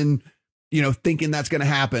season, thinking that's going to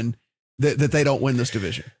happen, that they don't win this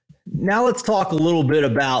division. Now let's talk a little bit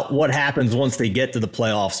about what happens once they get to the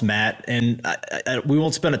playoffs, Matt. And we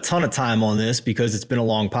won't spend a ton of time on this because it's been a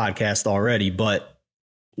long podcast already, but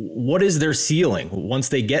what is their ceiling once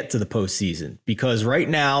they get to the postseason? Because right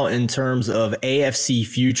now, in terms of AFC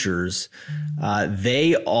futures,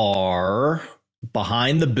 they are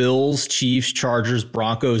behind the Bills, Chiefs, Chargers,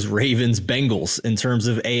 Broncos, Ravens, Bengals in terms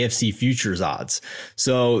of AFC futures odds.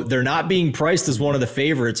 So they're not being priced as one of the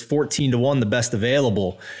favorites, 14-1, the best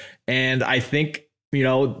available. And I think,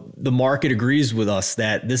 the market agrees with us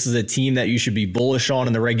that this is a team that you should be bullish on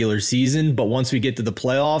in the regular season. But once we get to the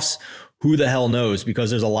playoffs, who the hell knows? Because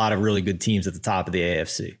there's a lot of really good teams at the top of the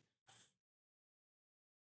AFC.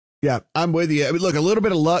 Yeah, I'm with you. I mean, look, a little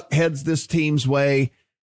bit of luck heads this team's way.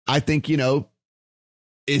 I think,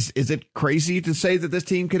 is it crazy to say that this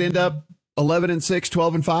team could end up 11-6,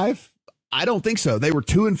 12-5? I don't think so. They were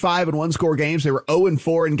 2-5 in 1-score games. They were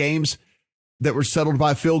 0-4 in games that were settled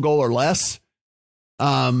by field goal or less.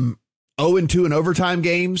 0-2 in overtime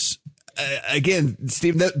games. Again,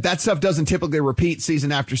 Steve, that stuff doesn't typically repeat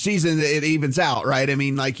season after season. It evens out, right? I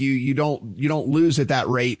mean, like you don't lose at that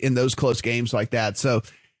rate in those close games like that. So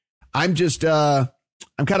I'm just I'm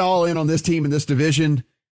kind of all in on this team in this division,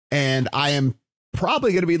 and I am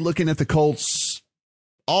probably going to be looking at the Colts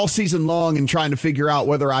all season long and trying to figure out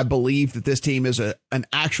whether I believe that this team is an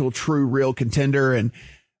actual true real contender, and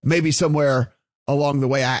maybe somewhere along the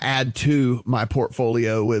way I add to my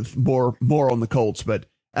portfolio with more on the Colts. But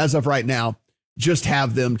as of right now, just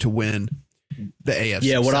have them to win the AFC.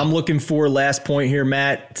 Yeah, what South. I'm looking for, last point here,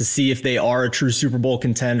 Matt, to see if they are a true Super Bowl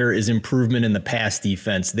contender is improvement in the pass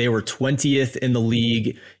defense. They were 20th in the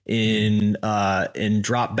league in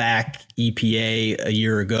drop back EPA a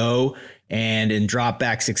year ago, and in drop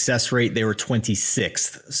back success rate, they were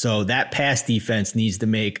 26th. So that pass defense needs to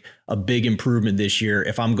make a big improvement this year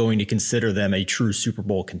if I'm going to consider them a true Super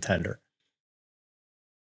Bowl contender.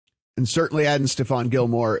 And certainly adding Stephon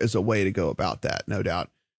Gilmore is a way to go about that. No doubt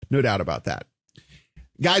about that.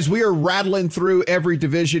 Guys, we are rattling through every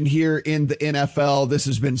division here in the NFL. This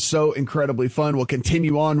has been so incredibly fun. We'll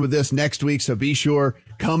continue on with this next week, so be sure,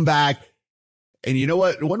 come back. And you know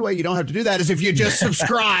what? One way you don't have to do that is if you just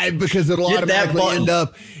subscribe, because it'll automatically end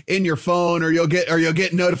up in your phone, or you'll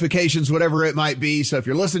get notifications, whatever it might be. So if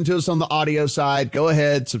you're listening to us on the audio side, go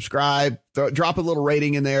ahead, subscribe, drop a little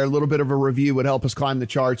rating in there. A little bit of a review would help us climb the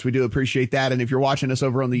charts. We do appreciate that. And if you're watching us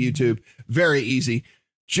over on the YouTube, very easy.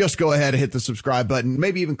 Just go ahead and hit the subscribe button.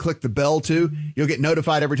 Maybe even click the bell too. You'll get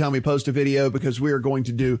notified every time we post a video, because we are going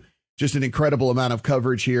to do just an incredible amount of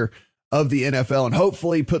coverage here of the NFL, and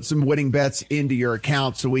hopefully put some winning bets into your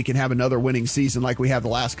account so we can have another winning season like we have the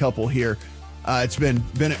last couple here. It's been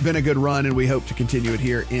a good run, and we hope to continue it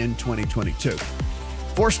here in 2022.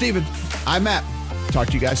 For Steven, I'm Matt. Talk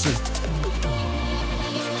to you guys soon.